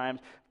multiple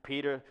times.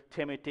 Peter,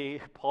 Timothy,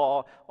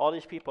 Paul, all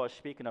these people are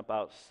speaking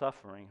about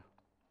suffering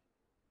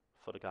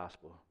for the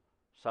gospel,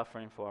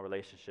 suffering for our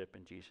relationship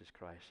in Jesus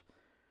Christ.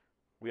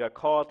 We are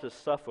called to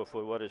suffer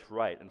for what is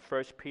right. In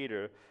 1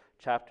 Peter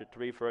chapter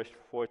 3, verse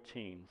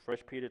 14. 1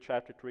 Peter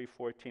chapter 3,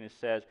 14, it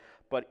says,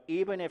 but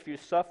even if you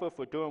suffer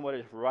for doing what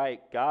is right,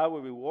 God will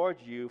reward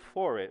you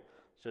for it.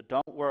 So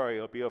don't worry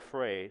or be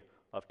afraid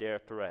of their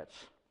threats.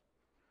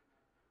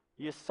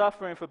 You're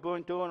suffering for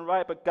doing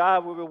right, but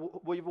God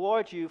will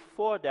reward you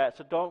for that.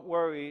 So don't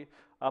worry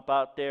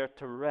about their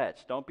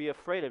threats. Don't be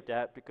afraid of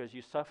that, because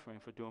you're suffering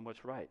for doing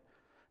what's right.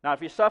 Now,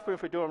 if you're suffering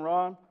for doing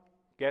wrong,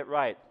 get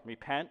right.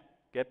 Repent,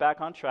 get back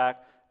on track,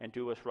 and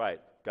do what's right.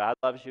 God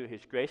loves you.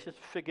 His gracious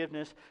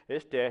forgiveness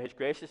is there. His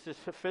grace is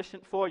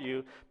sufficient for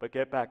you, but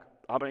get back.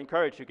 I'm going to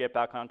encourage you to get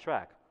back on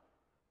track.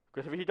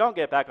 Because if you don't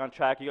get back on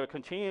track, you're going to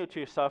continue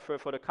to suffer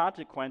for the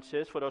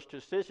consequences, for those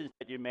decisions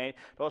that you made.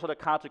 Those are the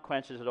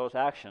consequences of those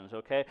actions,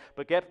 okay?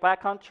 But get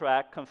back on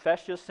track,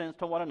 confess your sins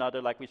to one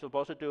another like we're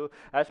supposed to do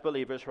as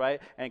believers, right?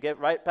 And get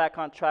right back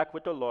on track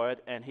with the Lord,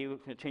 and he will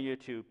continue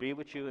to be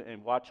with you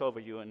and watch over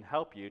you and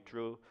help you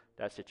through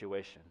that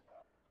situation.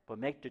 But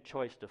make the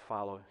choice to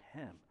follow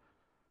him,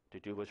 to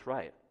do what's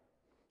right.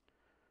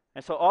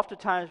 And so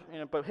oftentimes,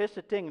 but here's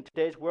the thing in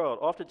today's world,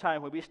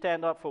 oftentimes when we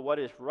stand up for what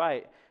is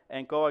right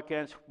and go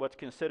against what's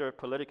considered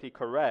politically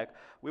correct,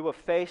 we will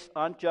face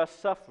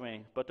unjust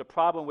suffering. But the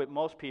problem with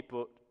most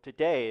people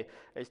today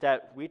is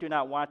that we do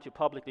not want to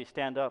publicly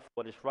stand up for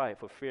what is right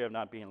for fear of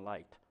not being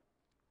liked.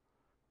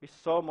 We're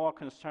so more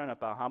concerned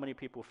about how many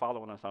people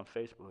following us on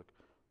Facebook.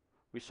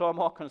 We're so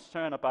more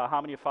concerned about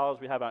how many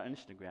followers we have on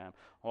Instagram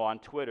or on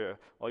Twitter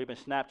or even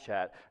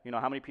Snapchat.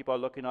 How many people are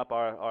looking up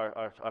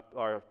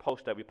our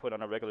posts that we put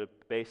on a regular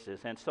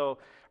basis. And so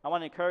I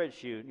want to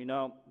encourage you,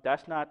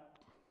 that's not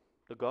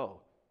the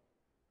goal.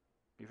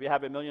 If you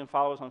have 1 million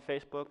followers on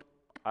Facebook,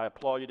 I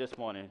applaud you this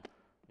morning.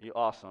 You're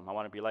awesome. I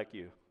want to be like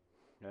you.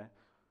 Okay?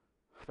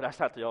 But that's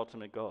not the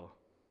ultimate goal.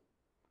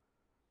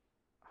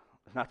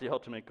 It's not the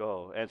ultimate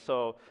goal. And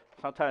so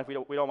sometimes we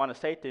don't want to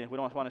say things. We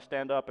don't want to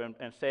stand up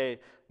and say,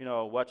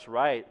 what's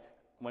right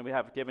when we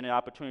have given an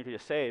opportunity to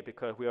say it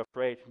because we're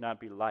afraid to not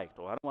be liked.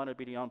 Or I don't want to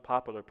be the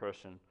unpopular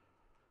person.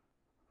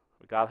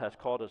 But God has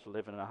called us to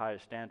live in a higher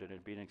standard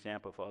and be an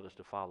example for others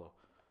to follow.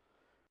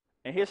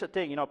 And here's the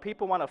thing,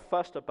 people want to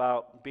fuss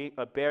about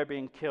a bear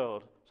being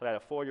killed so that a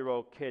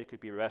 4-year-old kid could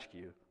be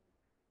rescued.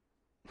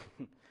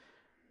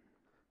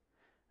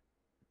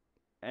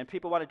 And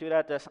people want to do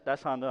that,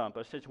 that's on them.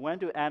 But since when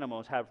do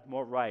animals have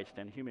more rights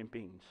than human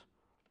beings?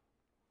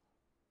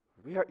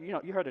 You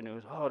heard the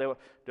news. Oh,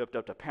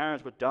 the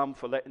parents were dumb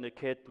for letting the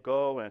kid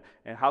go,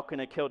 and how can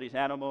they kill these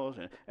animals?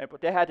 But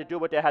they had to do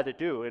what they had to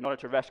do in order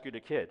to rescue the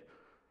kid.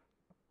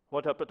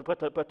 But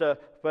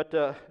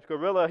the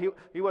gorilla,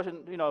 he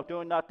wasn't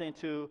doing nothing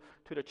to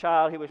the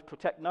child. He was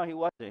No, he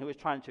wasn't. He was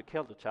trying to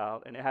kill the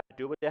child, and they had to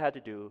do what they had to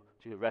do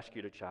to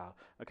rescue the child.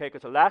 Okay,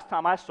 because the last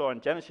time I saw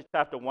in Genesis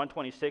chapter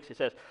 1:26, it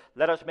says,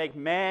 "Let us make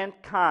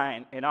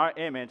mankind in our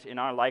image, in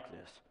our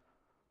likeness."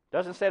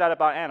 Doesn't say that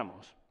about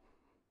animals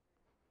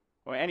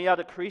or any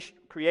other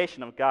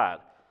creation of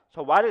God.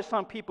 So why do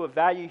some people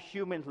value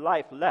human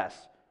life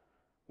less?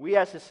 We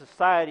as a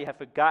society have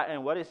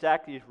forgotten what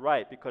exactly is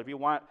right because we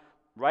want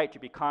right to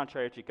be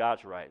contrary to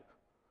God's right.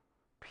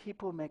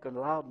 People make a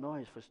loud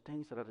noise for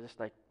things that are just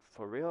like,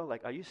 for real?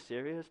 Like, are you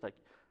serious? Like,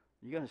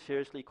 you're going to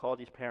seriously call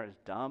these parents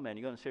dumb, and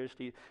you're going to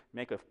seriously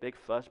make a big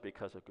fuss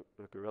because a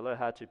gorilla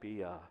had to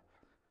be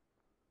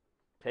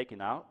taken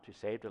out to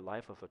save the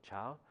life of a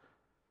child?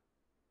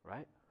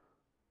 Right?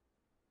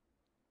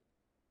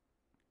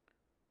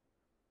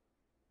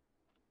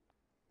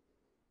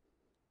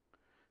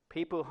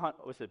 People hunt,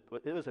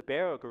 it was a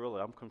bear or a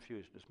gorilla? I'm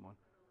confused this morning.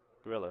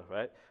 Gorilla,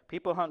 right?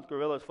 People hunt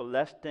gorillas for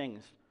less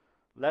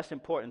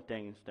important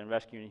things than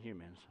rescuing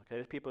humans. Okay,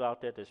 there's people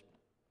out there that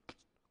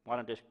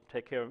want to just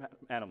take care of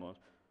animals.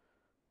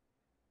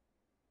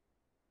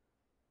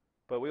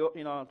 But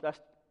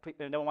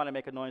they don't want to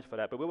make a noise for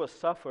that. But we will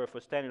suffer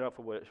for standing up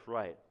for what is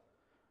right.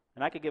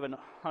 And I could give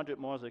 100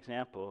 more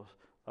examples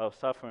of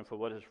suffering for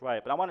what is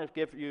right. But I want to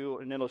give you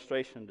an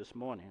illustration this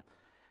morning.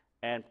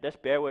 And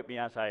just bear with me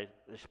as I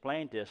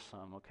explain this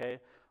some, okay?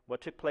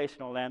 What took place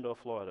in Orlando,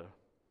 Florida.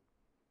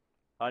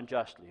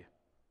 Unjustly.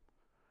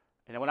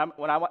 And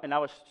I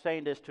was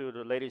saying this to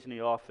the ladies in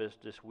the office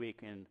this week,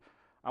 and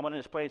I'm going to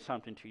explain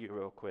something to you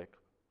real quick.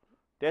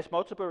 There's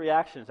multiple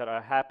reactions that are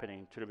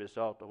happening to the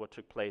result of what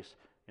took place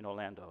in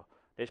Orlando.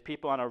 There's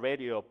people on the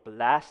radio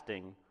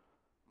blasting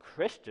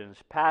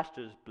Christians,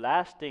 pastors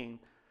blasting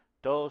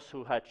those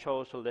who had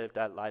chose to live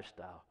that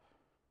lifestyle.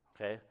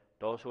 Okay?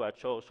 Those who had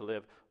chose to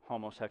live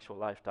homosexual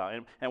lifestyle.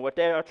 And what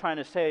they are trying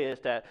to say is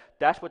that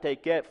that's what they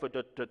get for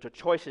the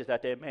choices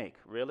that they make.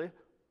 Really?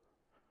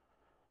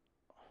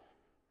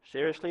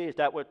 Seriously, is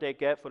that what they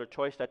get for the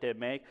choice that they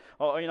make?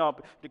 Oh,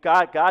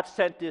 God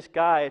sent this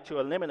guy to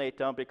eliminate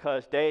them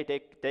because they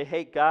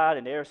hate God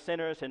and they're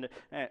sinners, and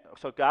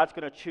so God's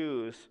going to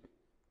choose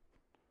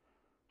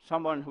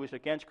someone who is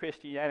against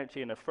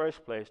Christianity in the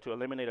first place to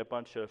eliminate a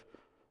bunch of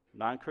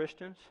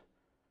non-Christians.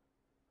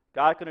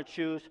 God's going to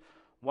choose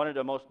one of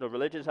the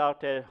religions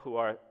out there who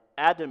are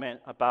adamant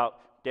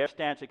about their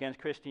stance against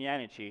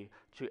Christianity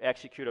to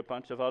execute a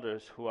bunch of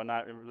others who are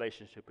not in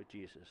relationship with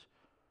Jesus.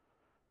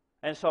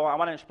 And so I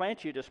want to explain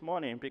to you this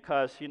morning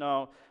because,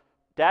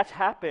 that's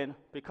happened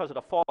because of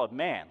the fall of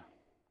man.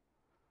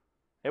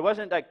 It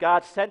wasn't that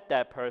God sent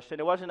that person.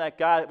 It wasn't that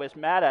God was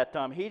mad at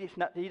them. He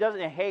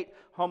doesn't hate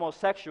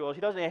homosexuals.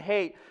 He doesn't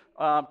hate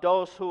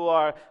those who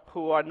are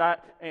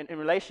not in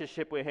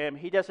relationship with him.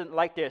 He doesn't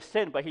like their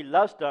sin, but he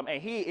loves them,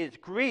 and he is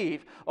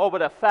grieved over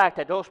the fact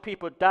that those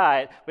people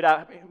died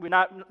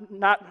without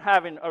not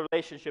having a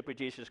relationship with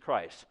Jesus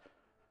Christ.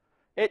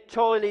 It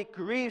totally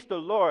grieves the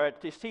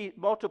Lord to see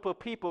multiple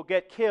people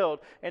get killed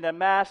in a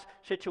mass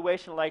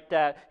situation like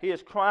that. He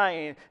is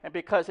crying, and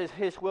because it's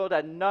his will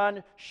that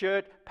none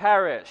should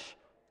perish.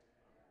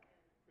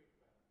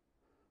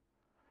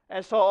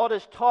 And so all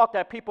this talk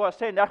that people are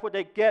saying, that's what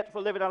they get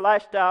for living a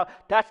lifestyle,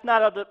 that's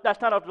not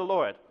of the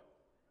Lord.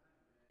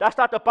 That's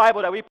not the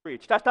Bible that we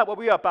preach. That's not what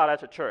we are about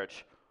as a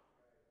church.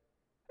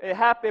 It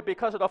happened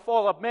because of the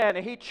fall of man,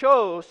 and he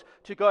chose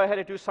to go ahead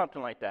and do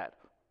something like that.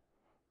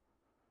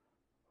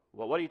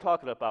 Well, what are you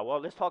talking about?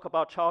 Well, let's talk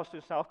about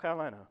Charleston, South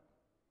Carolina.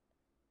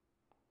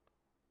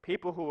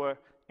 People who were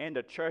in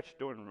the church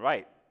doing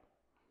right.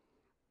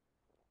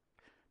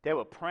 They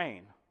were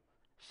praying,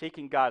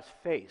 seeking God's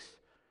face.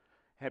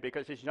 And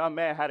because this young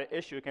man had an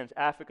issue against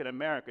African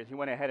Americans, he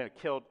went ahead and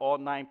killed all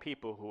 9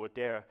 people who were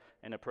there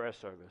in the prayer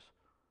service.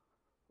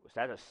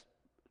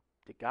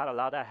 Did God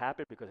allow that to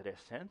happen because of their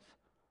sins?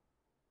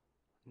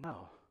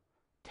 No.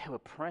 They were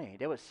praying.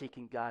 They were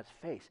seeking God's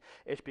face.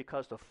 It's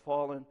because the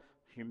fallen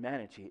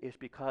humanity. It's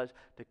because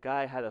the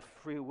guy had a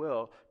free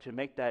will to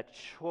make that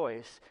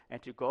choice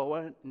and to go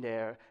in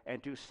there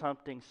and do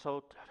something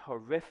so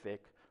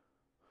horrific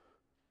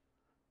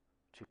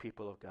to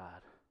people of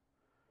God.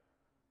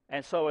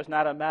 And so it's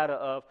not a matter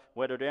of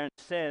whether they're in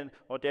sin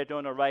or they're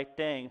doing the right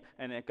thing,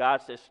 and then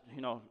God says,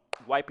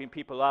 wiping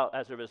people out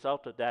as a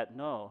result of that.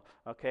 No,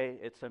 okay?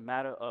 It's a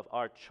matter of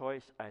our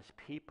choice as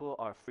people,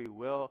 our free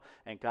will,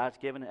 and God's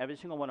given every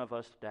single one of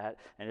us that.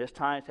 And there's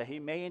times that He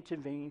may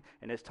intervene,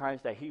 and there's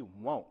times that He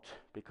won't,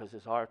 because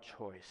it's our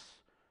choice.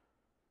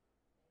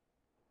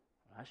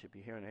 I should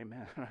be hearing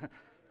amen.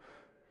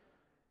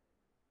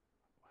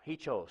 He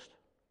chose.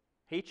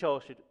 He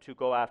chose to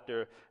go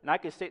after, and I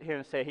can sit here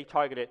and say He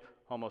targeted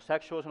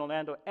homosexuals in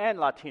Orlando and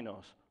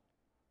Latinos.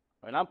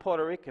 And I'm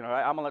Puerto Rican, all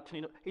right? I'm a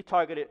Latino. He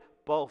targeted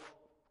both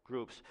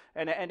groups.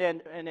 And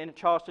then in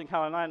Charleston,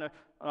 Carolina,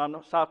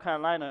 South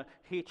Carolina,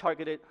 He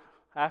targeted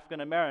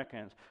African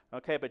Americans.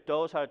 Okay, but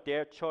those are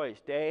their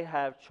choice. They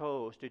have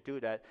chose to do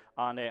that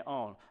on their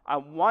own. I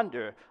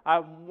wonder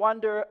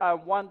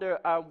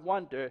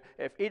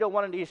if either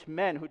one of these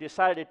men who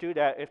decided to do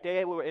that, if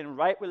they were in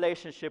right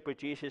relationship with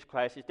Jesus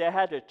Christ, if they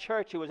had a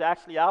church who was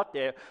actually out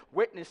there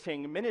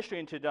witnessing,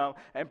 ministering to them,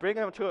 and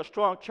bringing them to a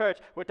strong church,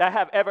 would that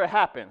have ever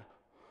happened?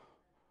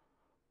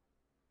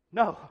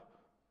 No.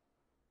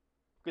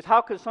 Because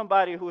how could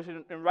somebody who is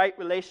in right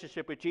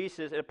relationship with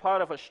Jesus and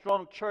part of a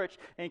strong church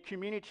and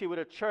community with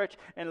a church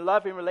and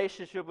loving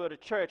relationship with a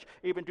church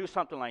even do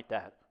something like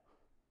that?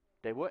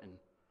 They wouldn't.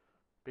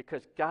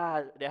 Because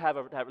they have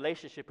a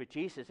relationship with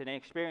Jesus and they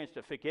experience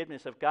the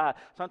forgiveness of God.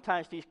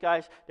 Sometimes these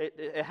guys,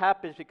 it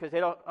happens because they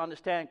don't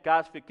understand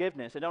God's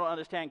forgiveness, and they don't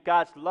understand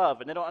God's love,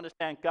 and they don't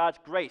understand God's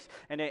grace,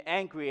 and they're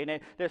angry,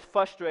 and they're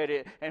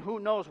frustrated, and who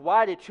knows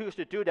why they choose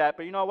to do that.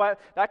 But you know what?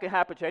 That can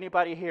happen to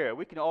anybody here.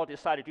 We can all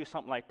decide to do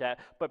something like that.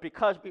 But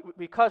because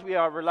we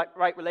are in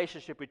right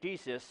relationship with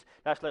Jesus,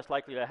 that's less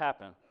likely to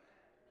happen.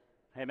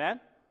 Amen?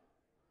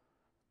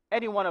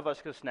 Any one of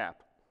us could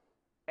snap.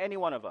 Any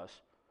one of us.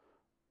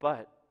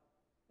 But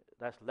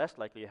that's less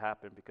likely to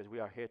happen because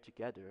we are here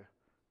together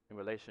in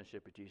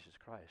relationship with Jesus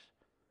Christ.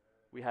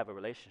 We have a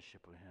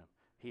relationship with Him.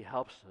 He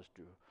helps us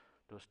through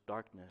those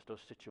darkness, those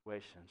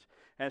situations.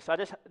 And so I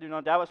just,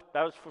 that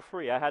was for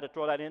free. I had to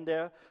throw that in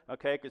there,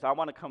 okay, because I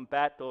want to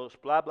combat those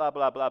blah, blah,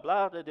 blah, blah,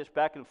 blah, this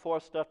back and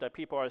forth stuff that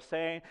people are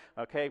saying,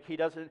 okay. He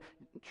doesn't,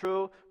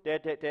 true,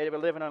 they were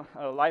living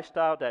a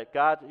lifestyle that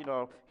God,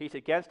 He's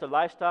against the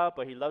lifestyle,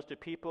 but He loves the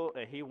people,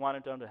 and He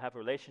wanted them to have a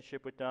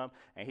relationship with them,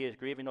 and He is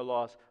grieving the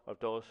loss of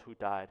those who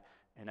died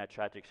in that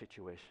tragic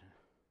situation.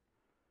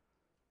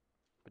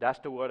 But that's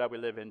the world that we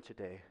live in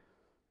today.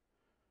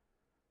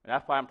 And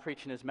that's why I'm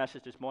preaching this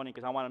message this morning,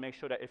 because I want to make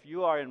sure that if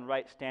you are in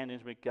right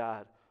standings with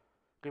God,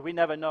 because we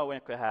never know when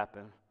it could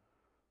happen.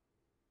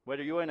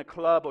 Whether you're in a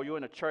club or you're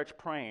in a church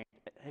praying,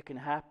 it can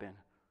happen.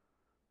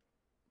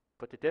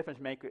 But the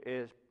difference maker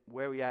is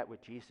where we at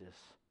with Jesus.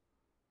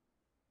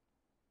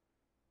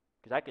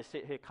 Because I can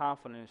sit here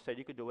confident and say,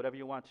 you can do whatever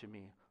you want to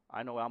me.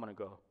 I know where I'm going to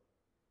go.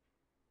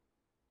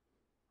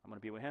 I'm going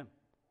to be with Him.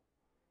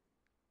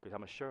 Because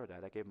I'm assured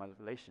that I gave my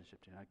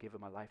relationship to Him. I gave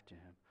my life to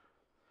Him.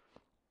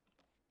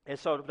 And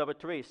so, number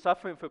 3,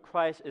 suffering for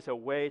Christ is a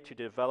way to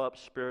develop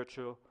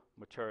spiritual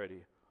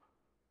maturity.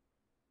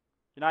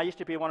 I used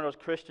to be one of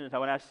those Christians that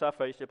when I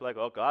suffer, I used to be like,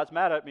 oh, God's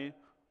mad at me.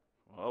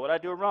 Oh, what did I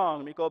do wrong?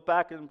 Let me go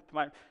back in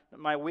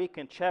my week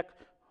and check.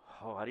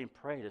 Oh, I didn't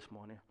pray this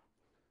morning.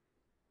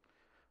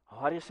 Oh,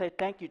 I didn't say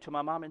thank you to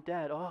my mom and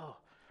dad. Oh,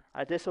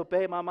 I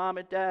disobeyed my mom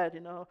and dad,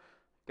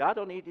 God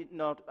don't need,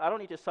 I don't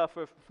need to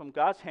suffer from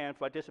God's hand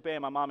for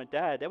disobeying my mom and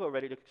dad. They were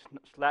ready to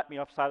slap me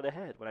upside of the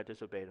head when I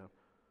disobeyed them.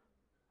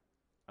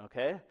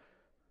 Okay?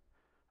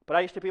 But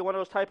I used to be one of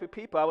those type of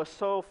people. I was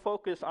so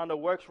focused on the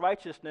works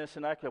righteousness,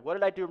 and I said, what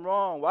did I do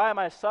wrong? Why am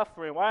I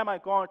suffering? Why am I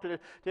going through the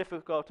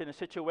difficulty in the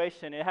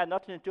situation? It had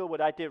nothing to do with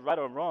what I did right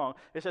or wrong.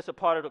 It's just a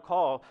part of the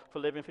call for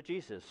living for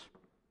Jesus.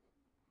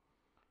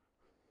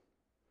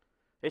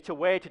 It's a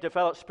way to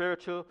develop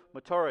spiritual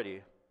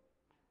maturity.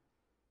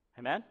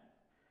 Amen?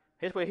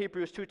 Here's what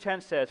Hebrews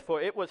 2:10 says,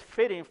 for it was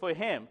fitting for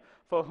Him,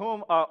 for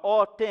whom are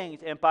all things,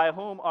 and by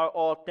whom are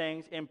all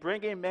things, in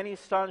bringing many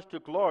sons to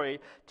glory,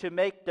 to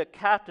make the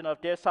captain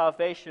of their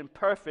salvation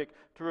perfect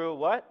through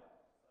what?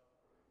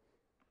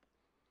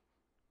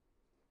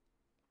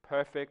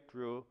 Perfect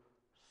through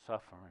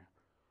suffering.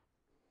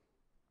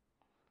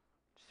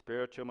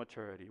 Spiritual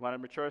maturity. You want to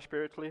mature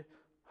spiritually?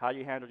 How do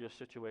you handle your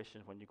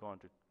situations when you're going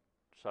through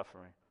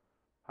suffering?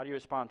 How do you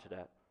respond to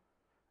that?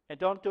 And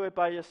don't do it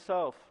by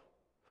yourself.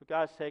 For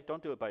God's sake,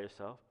 don't do it by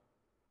yourself.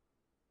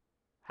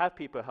 Have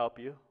people help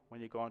you when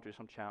you're going through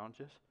some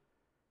challenges.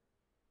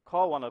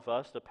 Call one of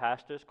us, the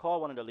pastors, call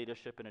one of the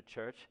leadership in the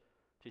church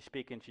to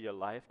speak into your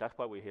life. That's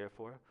what we're here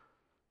for.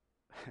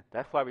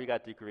 That's why we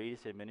got degrees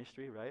in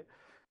ministry, right?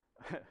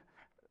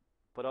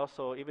 But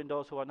also, even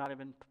those who are not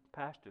even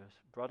pastors,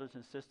 brothers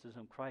and sisters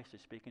in Christ, to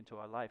speak into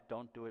our life.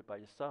 Don't do it by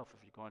yourself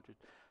if you're going through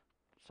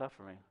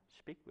suffering.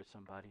 Speak with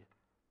somebody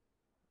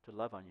to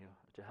love on you,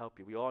 to help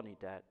you. We all need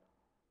that.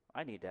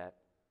 I need that.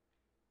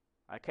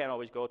 I can't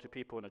always go to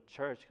people in the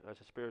church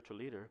as a spiritual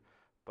leader,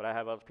 but I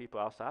have other people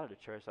outside of the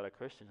church that are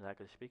Christians that I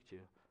can speak to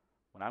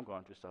when I'm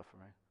going through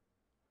suffering.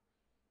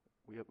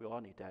 We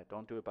all need that.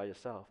 Don't do it by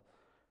yourself.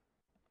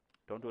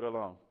 Don't do it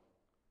alone.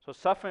 So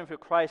suffering for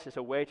Christ is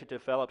a way to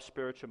develop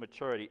spiritual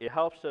maturity. It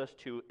helps us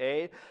to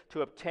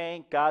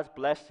obtain God's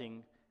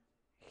blessing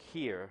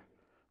here,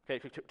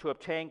 okay, to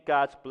obtain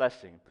God's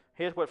blessing.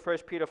 Here's what 1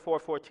 Peter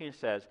 4:14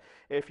 says.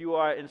 If you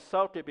are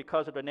insulted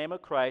because of the name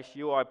of Christ,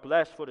 you are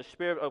blessed, for the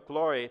Spirit of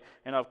glory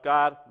and of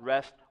God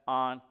rests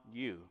on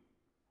you.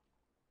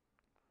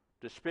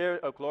 The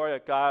Spirit of glory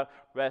of God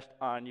rests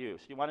on you.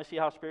 So you want to see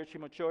how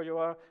spiritually mature you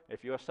are?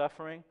 If you are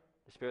suffering,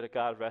 the Spirit of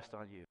God rests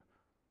on you.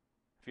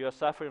 If you are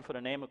suffering for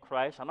the name of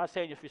Christ, I'm not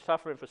saying if you're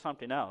suffering for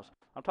something else.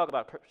 I'm talking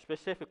about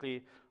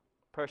specifically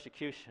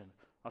persecution.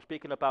 I'm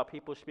speaking about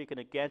people speaking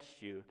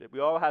against you. We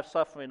all have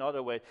suffering in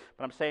other ways,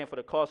 but I'm saying for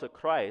the cause of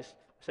Christ,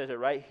 it says it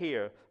right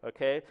here,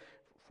 okay?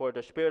 For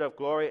the Spirit of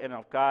glory and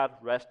of God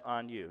rest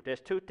on you.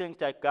 There's two things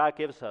that God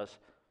gives us.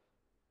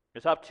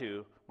 It's up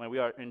to when we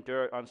are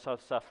endure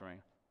unjust suffering.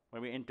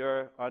 When we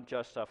endure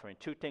unjust suffering,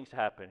 two things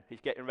happen.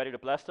 He's getting ready to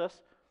bless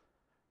us,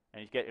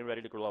 and he's getting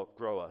ready to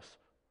grow us.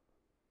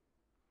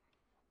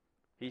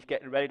 He's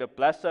getting ready to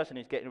bless us, and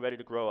he's getting ready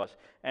to grow us.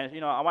 And,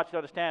 I want you to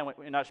understand,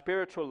 in our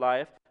spiritual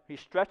life, he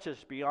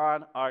stretches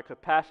beyond our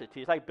capacity.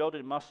 It's like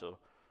building muscle,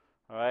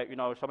 all right?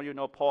 Some of you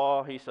know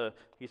Paul. He's a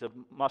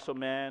muscle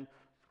man.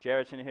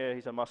 Jared's in here.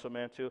 He's a muscle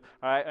man too,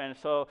 all right? And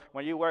so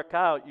when you work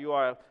out,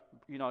 you're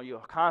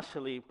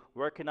constantly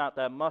working out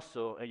that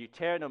muscle, and you're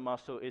tearing the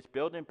muscle. It's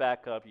building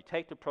back up. You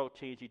take the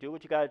proteins. You do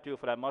what you got to do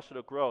for that muscle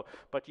to grow.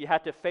 But you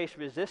have to face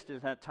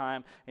resistance at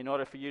time in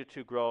order for you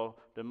to grow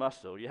the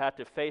muscle. You have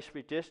to face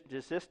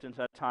resistance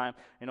at time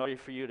in order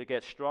for you to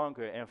get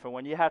stronger. And for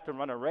when you have to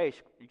run a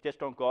race, you just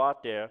don't go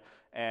out there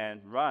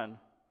and run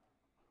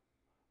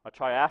a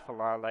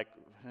triathlon like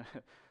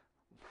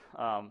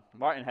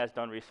Martin has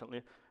done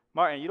recently.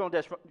 Martin, you don't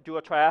just do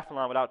a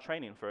triathlon without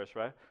training first,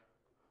 right?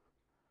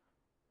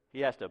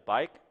 He has to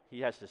bike, he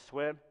has to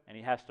swim, and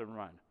he has to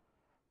run.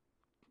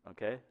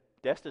 Okay?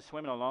 Just the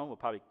swimming alone will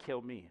probably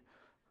kill me.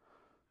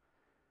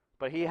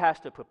 But he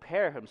has to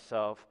prepare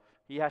himself.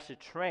 He has to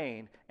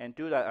train and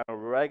do that on a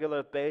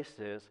regular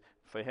basis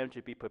for him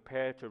to be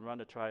prepared to run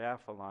the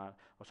triathlon.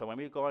 So when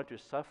we go into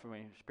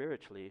suffering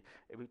spiritually,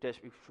 if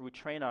we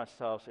train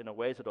ourselves in the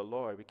ways of the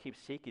Lord, we keep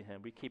seeking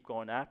him, we keep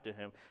going after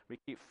him, we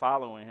keep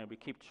following him, we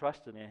keep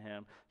trusting in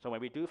him. So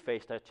when we do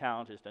face that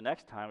challenges the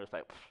next time, it's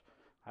like,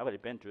 I've already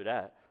been through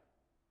that.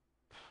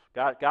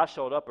 God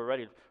showed up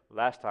already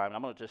last time.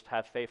 I'm going to just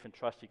have faith and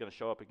trust he's going to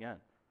show up again.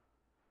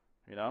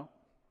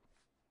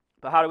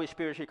 But how do we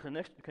spiritually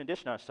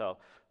condition ourselves?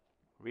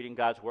 Reading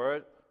God's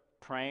word,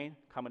 praying,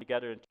 coming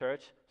together in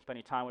church,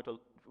 spending time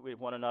with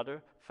one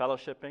another,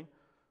 fellowshipping,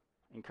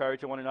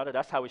 encouraging one another.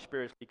 That's how we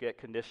spiritually get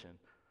conditioned.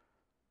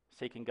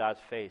 Seeking God's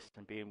face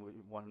and being with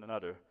one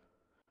another.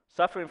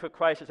 Suffering for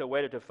Christ is a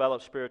way to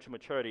develop spiritual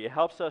maturity. It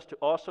helps us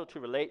to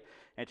relate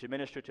and to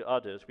minister to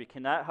others. We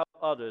cannot help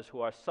others who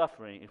are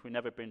suffering if we've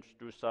never been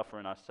through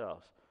suffering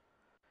ourselves.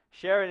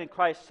 Sharing in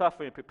Christ's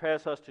suffering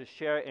prepares us to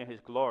share in his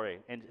glory.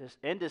 And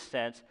in this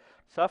sense,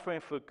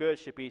 suffering for good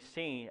should be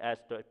seen as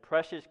the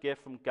precious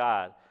gift from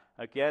God.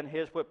 Again,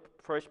 here's what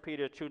 1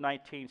 Peter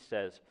 2:19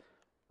 says.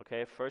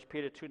 Okay, 1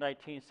 Peter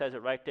 2:19 says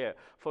it right there.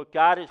 For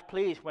God is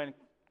pleased when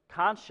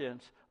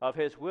conscious of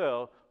his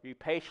will, we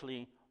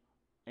patiently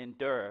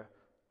endure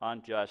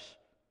unjust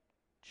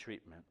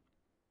treatment.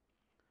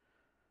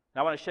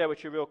 Now I want to share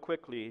with you real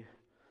quickly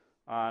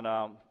on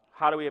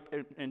how do we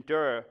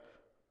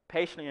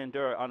patiently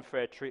endure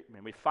unfair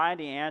treatment. We find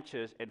the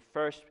answers in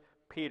 1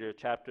 Peter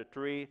chapter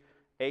 3,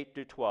 8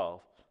 through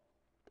 12.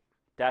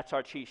 That's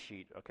our cheat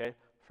sheet, okay?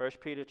 1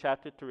 Peter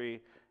chapter 3,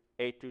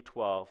 8 through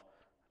 12.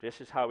 This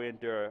is how we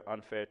endure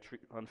unfair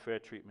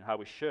treatment, how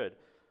we should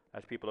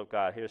as people of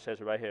God. Here it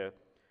says it right here.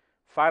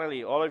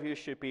 Finally, all of you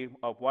should be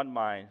of one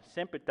mind,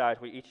 sympathize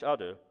with each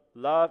other,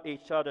 love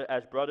each other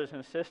as brothers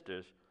and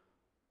sisters.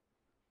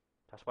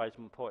 That's why it's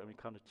important when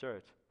we come to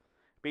church.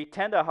 Be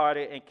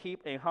tenderhearted and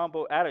keep a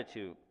humble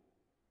attitude.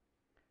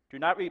 Do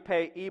not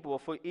repay evil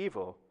for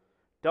evil.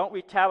 Don't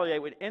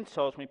retaliate with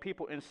insults when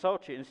people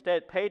insult you.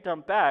 Instead, pay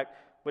them back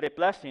with a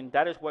blessing.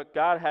 That is what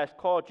God has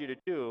called you to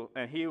do,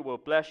 and he will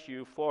bless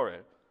you for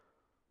it.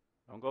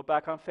 Don't go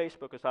back on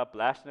Facebook and start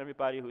blasting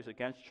everybody who's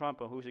against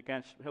Trump or who's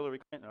against Hillary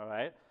Clinton, all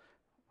right?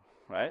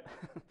 Right?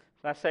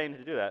 It's not saying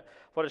to do that.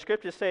 For the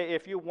scriptures say,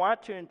 if you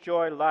want to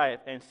enjoy life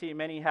and see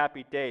many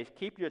happy days,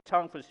 keep your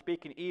tongue from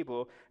speaking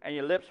evil and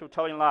your lips from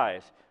telling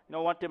lies. You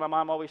know one thing my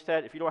mom always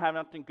said? If you don't have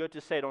nothing good to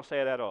say, don't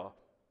say it at all.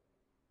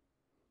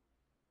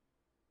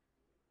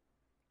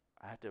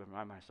 I have to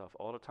remind myself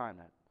all the time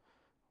that.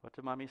 What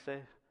did mommy say?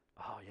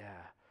 Oh,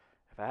 yeah.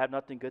 If I have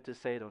nothing good to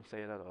say, don't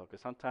say it at all.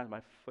 Because sometimes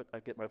I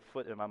get my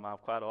foot in my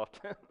mouth quite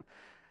often.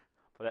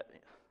 But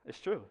it's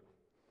true.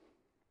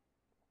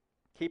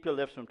 Keep your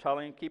lips from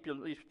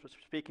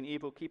speaking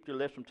evil. Keep your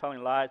lips from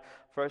telling lies.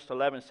 Verse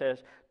 11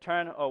 says,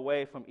 turn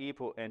away from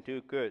evil and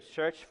do good.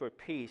 Search for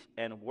peace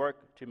and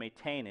work to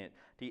maintain it.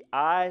 The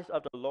eyes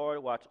of the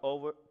Lord watch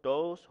over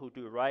those who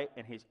do right,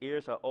 and his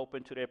ears are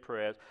open to their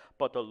prayers.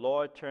 But the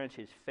Lord turns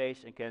his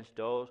face against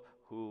those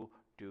who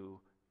do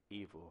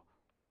evil.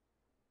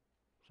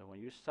 So when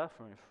you're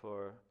suffering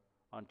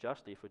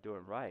unjustly for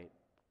doing right,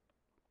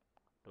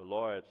 the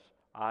Lord's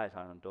eyes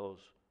are on those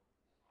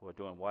who are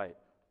doing right,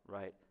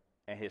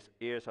 and his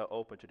ears are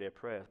open to their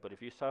prayers. But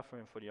if you're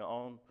suffering for your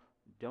own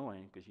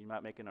doing because you're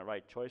not making the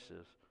right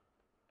choices,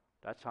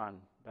 that's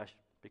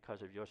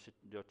because of your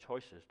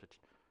choices.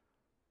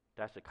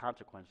 That's the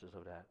consequences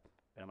of that.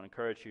 And I'm going to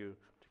encourage you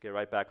to get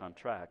right back on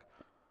track.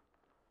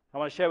 I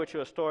want to share with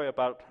you a story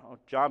about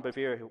John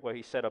Bevere, what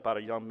he said about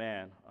a young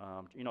man.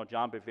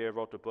 John Bevere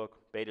wrote the book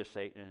Beta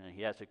Satan, and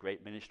he has a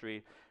great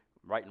ministry,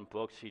 writing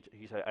books.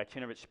 He's an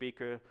itinerant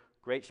speaker,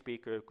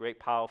 great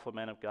powerful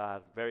man of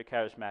God, very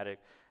charismatic.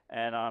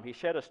 And he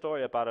shared a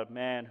story about a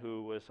man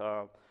who was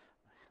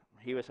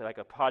he was like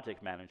a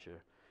project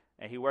manager,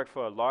 and he worked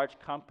for a large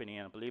company,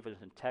 and I believe it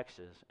was in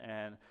Texas.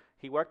 And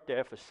he worked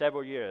there for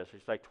several years.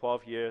 It's like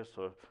 12 years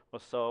or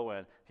so,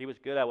 and he was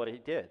good at what he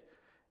did.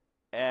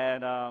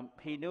 And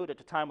he knew that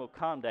the time would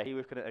come that he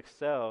was going to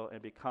excel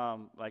and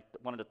become like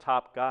one of the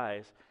top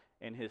guys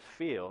in his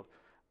field.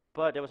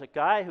 But there was a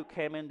guy who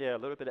came in there a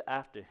little bit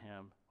after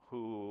him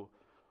who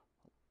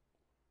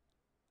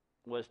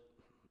was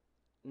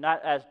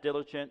not as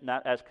diligent,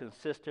 not as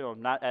consistent, or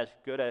not as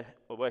good at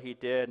what he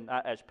did,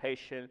 not as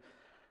patient.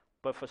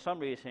 But for some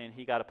reason,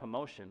 he got a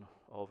promotion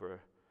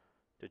over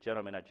the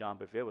gentleman that John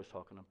Bevere was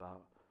talking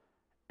about.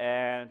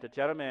 And the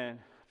gentleman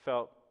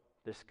felt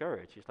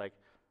discouraged. He's like,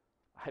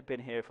 I've been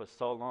here for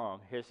so long.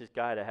 Here's this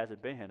guy that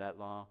hasn't been here that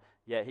long,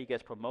 yet he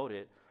gets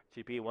promoted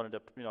to be one of the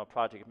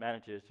project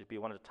managers, to be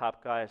one of the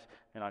top guys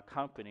in our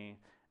company,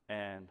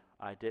 and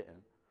I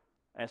didn't.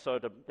 And so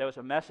there was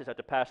a message that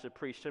the pastor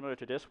preached similar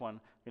to this one,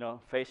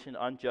 facing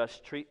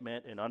unjust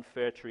treatment and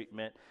unfair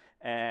treatment.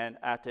 And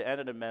at the end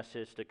of the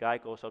message, the guy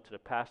goes up to the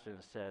pastor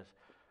and says,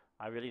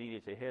 I really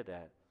needed to hear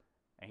that.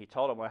 And he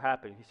told him what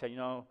happened. He said,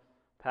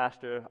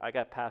 Pastor, I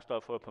got passed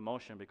up for a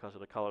promotion because of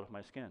the color of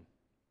my skin.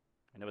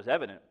 And it was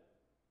evident.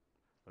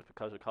 It was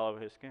because of the color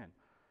of his skin.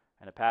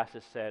 And the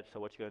pastor said, so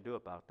what you going to do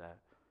about that?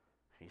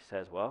 He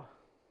says, well,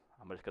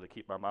 I'm just going to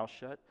keep my mouth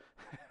shut.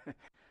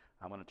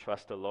 I'm going to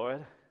trust the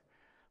Lord.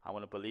 I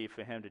want to believe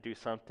for him to do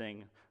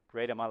something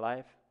great in my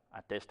life. I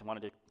just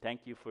wanted to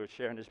thank you for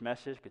sharing this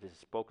message because it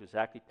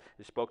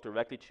spoke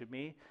directly to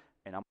me,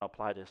 and I'm going to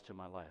apply this to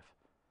my life.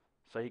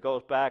 So he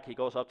goes back, he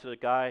goes up to the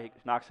guy, he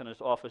knocks on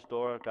his office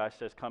door, the guy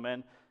says, come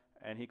in,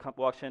 and he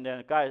walks in there,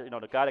 and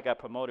the guy that got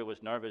promoted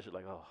was nervous, he's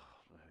like,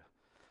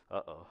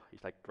 uh-oh.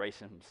 He's like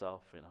bracing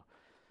himself,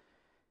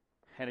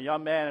 And a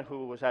young man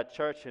who was at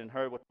church and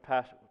heard what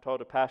told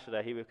the pastor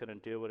that he was going to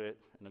deal with it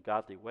in a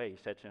godly way, he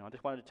said to him, I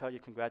just wanted to tell you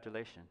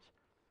congratulations.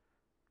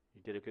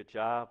 You did a good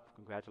job.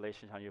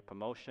 Congratulations on your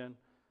promotion.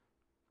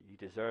 You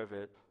deserve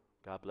it.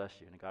 God bless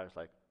you. And the guy was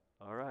like,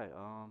 all right,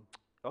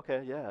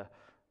 okay, yeah.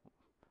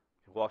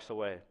 He walks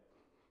away.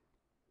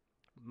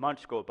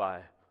 Months go by.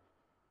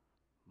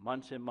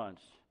 Months and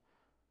months.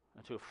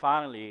 Until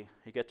finally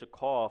he gets a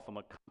call from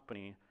a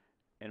company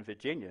in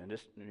Virginia, and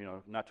this,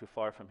 not too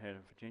far from here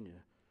in Virginia.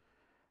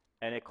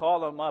 And they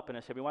call him up and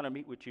they say, we want to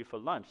meet with you for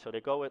lunch. So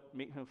they go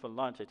meet him for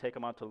lunch. They take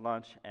him out to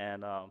lunch,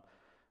 and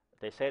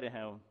they say to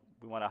him,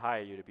 we want to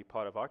hire you to be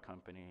part of our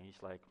company. And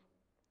he's like,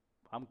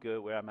 I'm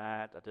good where I'm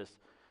at.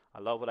 I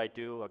love what I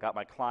do. I got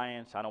my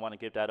clients. I don't want to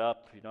give that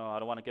up. I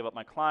don't want to give up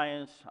my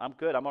clients. I'm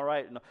good. I'm all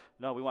right.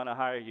 No, we want to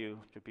hire you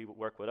to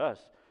work with us.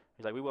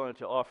 He's like, we're willing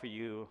to offer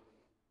you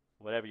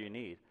whatever you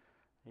need.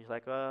 He's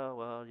like, oh,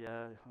 well,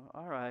 yeah,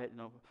 all right.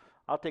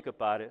 I'll think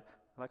about it.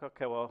 I'm like,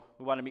 okay, well,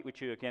 we want to meet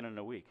with you again in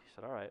a week. He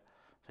said, all right.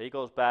 So he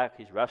goes back.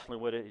 He's wrestling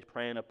with it. He's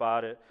praying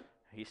about it.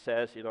 He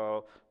says,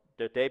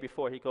 the day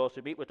before he goes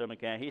to meet with them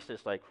again, he's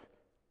just like,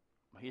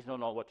 he don't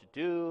know what to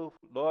do.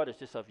 Lord, is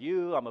this of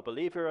you? I'm a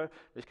believer.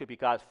 This could be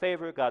God's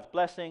favor, God's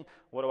blessing.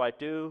 What do I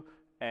do?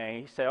 And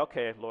he said,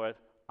 okay, Lord,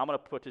 I'm going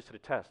to put this to the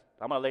test.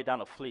 I'm going to lay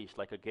down a fleece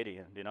like a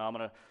Gideon. I'm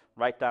going to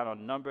write down a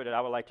number that I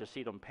would like to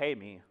see them pay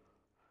me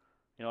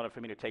in order for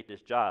me to take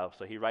this job.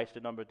 So he writes the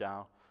number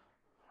down,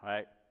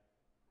 right?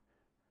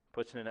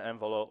 Puts it in an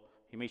envelope.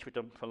 He meets with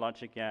them for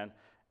lunch again.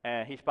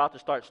 And he's about to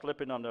start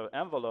slipping on the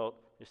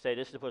envelope to say,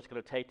 this is what it's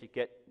going to take to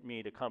get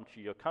me to come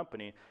to your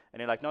company. And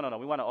they're like, no,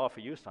 we want to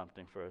offer you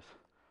something first.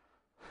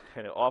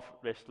 And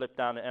they slip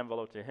down the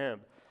envelope to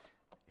him.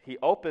 He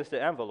opens the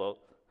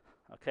envelope,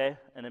 okay?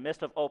 In the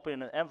midst of opening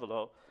the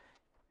envelope,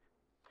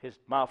 his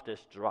mouth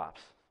just drops.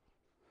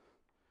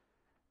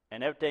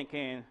 And they're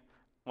thinking,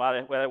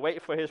 while they're waiting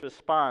for his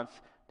response,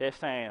 they're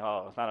saying,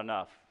 oh, it's not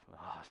enough.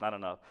 Oh, it's not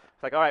enough.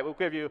 It's like, all right, we'll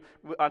give you,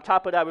 on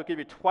top of that, we'll give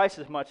you twice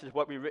as much as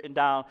what we've written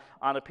down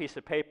on a piece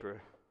of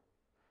paper.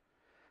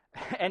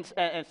 And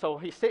so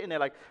he's sitting there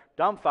like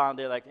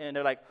dumbfounded, and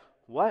they're like,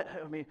 what?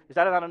 I mean, is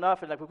that not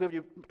enough? And like, we'll give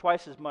you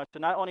twice as much. So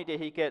not only did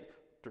he get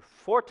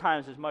 4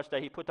 times as much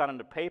that he put down on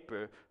the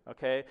paper,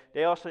 okay,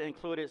 they also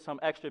included some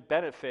extra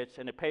benefits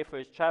and to pay for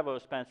his travel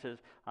expenses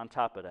on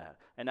top of that.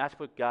 And that's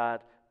what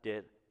God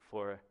did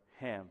for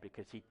him,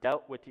 because he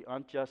dealt with the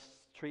unjust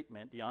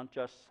treatment, the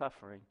unjust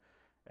suffering,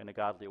 in a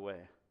godly way.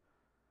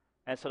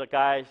 And so the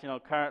guys,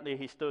 currently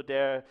he's still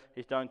there.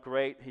 He's done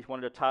great. He's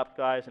one of the top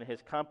guys in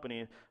his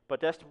company. But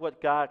that's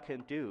what God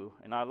can do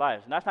in our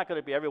lives. And that's not going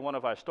to be every one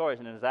of our stories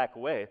in an exact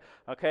way,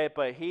 okay?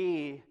 But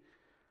he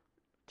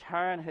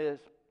turned his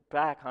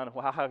back on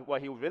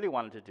what he really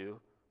wanted to do.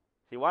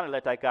 He wanted to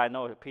let that guy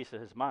know a piece of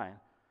his mind.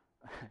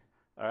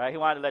 All right? He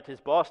wanted to let his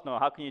boss know,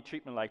 how can you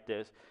treat me like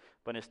this?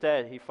 But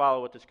instead, he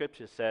followed what the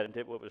scriptures said and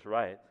did what was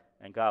right,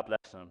 and God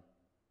blessed him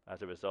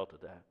as a result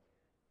of that.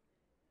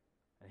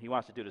 And he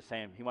wants to do the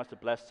same. He wants to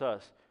bless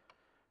us.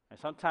 And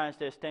sometimes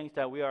there's things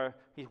that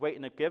he's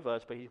waiting to give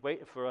us, but he's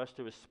waiting for us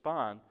to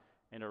respond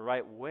in the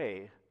right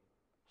way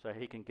so that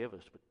he can give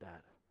us with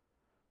that.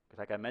 Because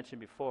like I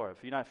mentioned before, if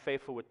you're not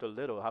faithful with the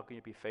little, how can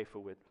you be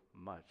faithful with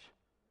much?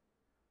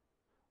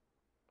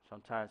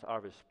 Sometimes our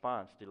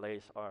response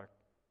delays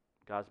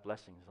God's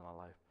blessings in our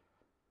life.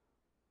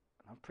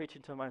 I'm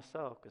preaching to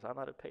myself because I'm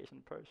not a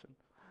patient person.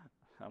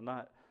 I'm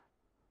not.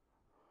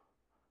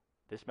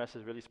 This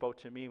message really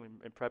spoke to me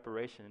in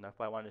preparation, and that's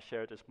why I wanted to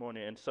share it this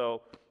morning. And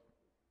so,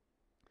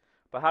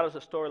 but how does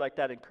a story like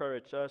that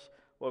encourage us?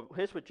 Well,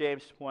 here's what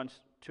James 1,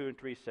 2, and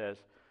 3 says.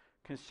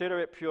 Consider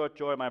it pure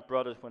joy, my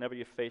brothers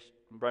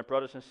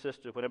and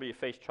sisters, whenever you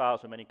face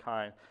trials of any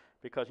kind,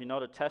 because you know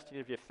the testing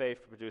of your faith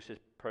produces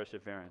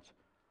perseverance.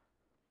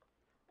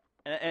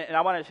 And I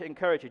want to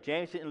encourage you,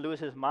 James didn't lose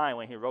his mind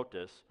when he wrote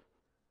this.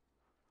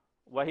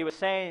 What he was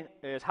saying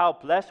is how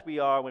blessed we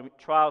are when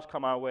trials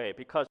come our way,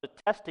 because the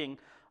testing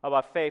of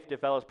our faith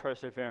develops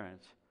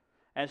perseverance.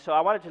 And so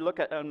I wanted to look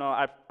at,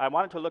 I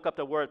wanted to look up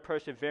the word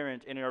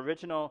perseverance in the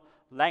original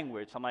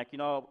language. I'm like,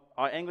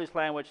 our English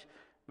language,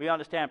 we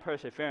understand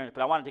perseverance,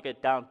 but I wanted to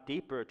get down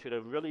deeper to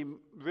the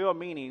real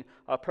meaning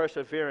of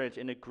perseverance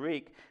in the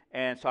Greek.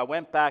 And so I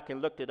went back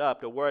and looked it up.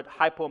 The word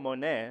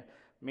hypomone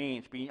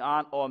means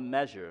beyond all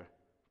measure,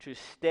 to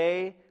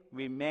stay,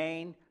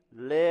 remain,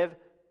 live,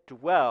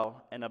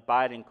 dwell, and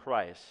abide in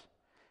Christ.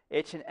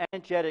 It's an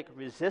energetic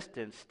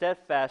resistance,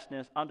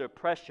 steadfastness under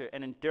pressure,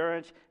 and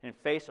endurance in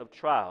face of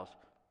trials.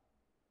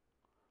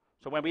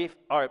 So when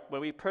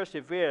we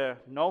persevere,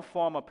 no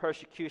form of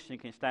persecution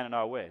can stand in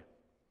our way.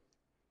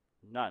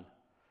 None.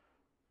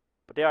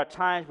 But there are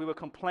times we will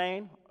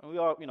complain. We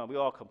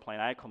all complain.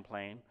 I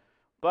complain.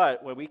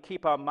 But when we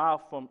keep our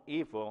mouth from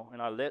evil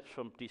and our lips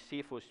from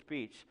deceitful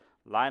speech,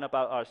 lying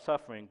about our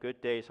suffering, good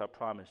days are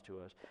promised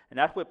to us. And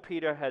that's what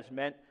Peter has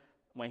meant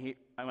when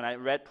I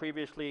read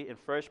previously in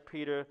 1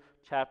 Peter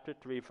chapter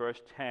 3,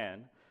 verse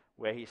 10,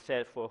 where he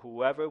said, "For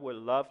whoever will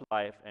love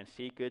life and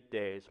see good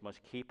days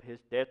must keep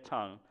their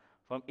tongue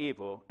from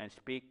evil and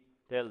speak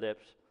their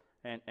lips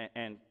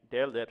and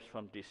their lips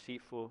from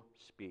deceitful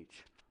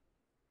speech."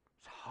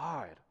 It's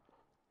hard.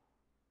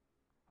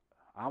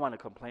 I want to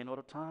complain all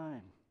the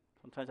time.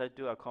 Sometimes I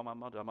do. I call my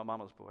mother. I'm a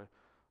mama's boy.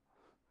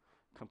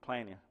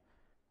 Complaining.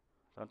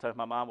 Sometimes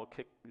my mom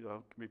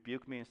will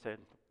rebuke me and say,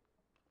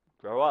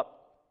 "Grow up."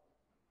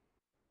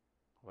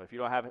 Or if you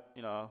don't have, if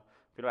you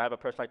don't have a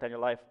person like that in your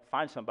life,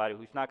 find somebody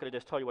who's not going to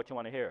just tell you what you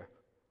want to hear.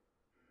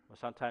 Or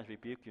sometimes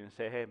rebuke you and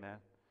say, "Hey, man,"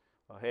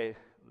 or "Hey,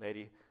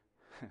 lady,"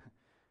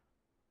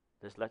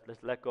 let's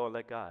let go and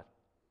let God.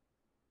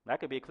 That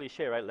could be a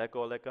cliche, right? Let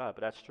go and let God,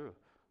 but that's true.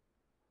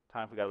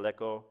 Times we got to let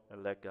go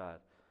and let God.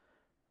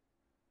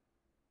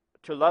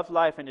 To love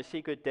life and to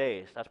see good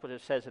days, that's what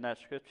it says in that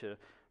scripture,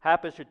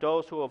 happens to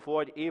those who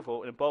avoid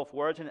evil in both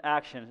words and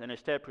actions and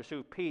instead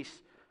pursue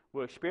peace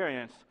will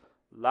experience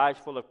lives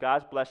full of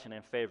God's blessing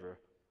and favor.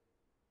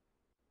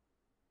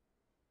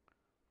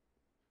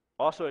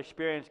 Also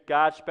experience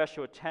God's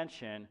special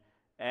attention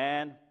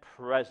and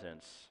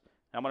presence.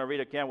 I'm going to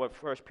read again what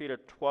 1 Peter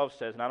 12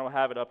 says, and I don't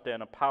have it up there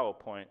in a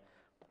PowerPoint.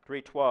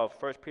 3:12.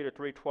 1 Peter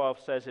 3:12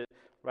 says it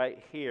right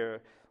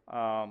here.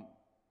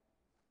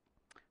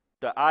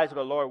 The eyes of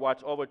the Lord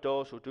watch over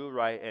those who do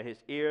right, and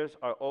his ears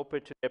are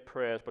open to their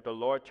prayers, but the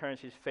Lord turns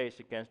his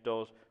face against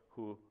those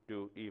who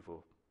do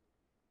evil.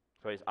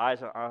 So his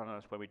eyes are on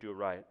us when we do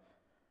right.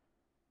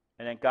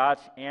 And then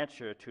God's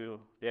answer to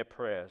their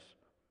prayers.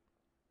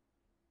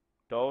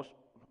 Those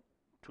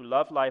who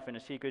love life and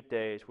to see good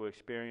days will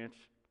experience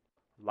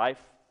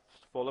lives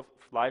full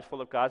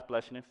of God's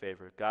blessing and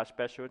favor, God's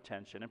special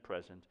attention and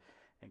presence,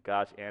 and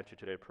God's answer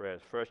to their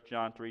prayers. 1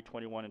 John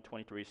 3:21 and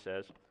 23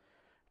 says,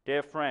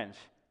 "Dear friends,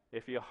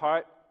 if your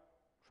heart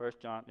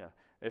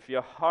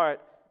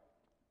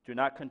do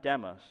not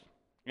condemn us,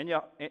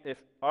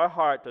 if our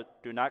heart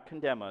do not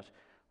condemn us,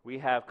 we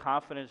have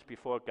confidence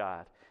before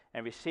God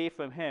and receive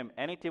from him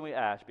anything we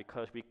ask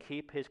because we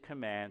keep his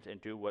commands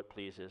and do what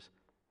pleases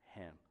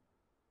him."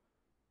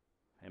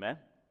 Amen?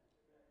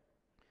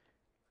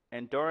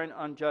 Enduring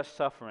unjust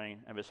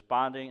suffering and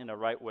responding in the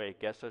right way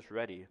gets us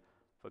ready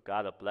for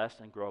God to bless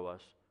and grow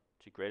us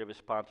to greater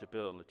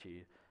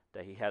responsibility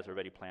that he has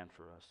already planned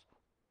for us.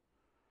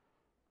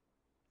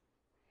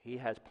 He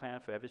has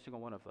planned for every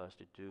single one of us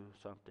to do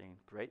something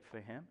great for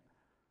him.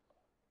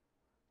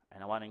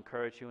 And I want to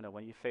encourage you that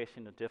when you're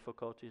facing the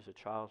difficulties, the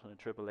trials, and the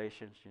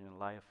tribulations in your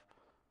life,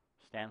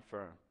 stand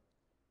firm.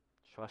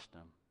 Trust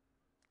him.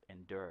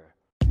 Endure.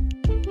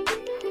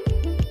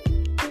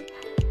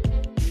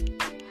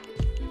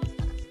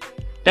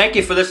 Thank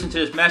you for listening to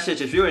this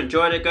message. If you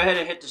enjoyed it, go ahead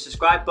and hit the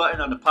subscribe button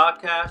on the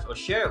podcast or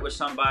share it with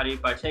somebody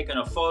by taking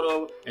a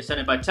photo and send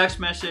it by text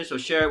message or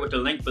share it with the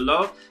link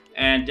below,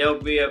 and they'll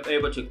be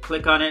able to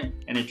click on it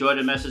and enjoy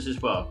the message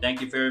as well.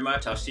 Thank you very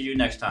much. I'll see you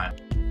next time.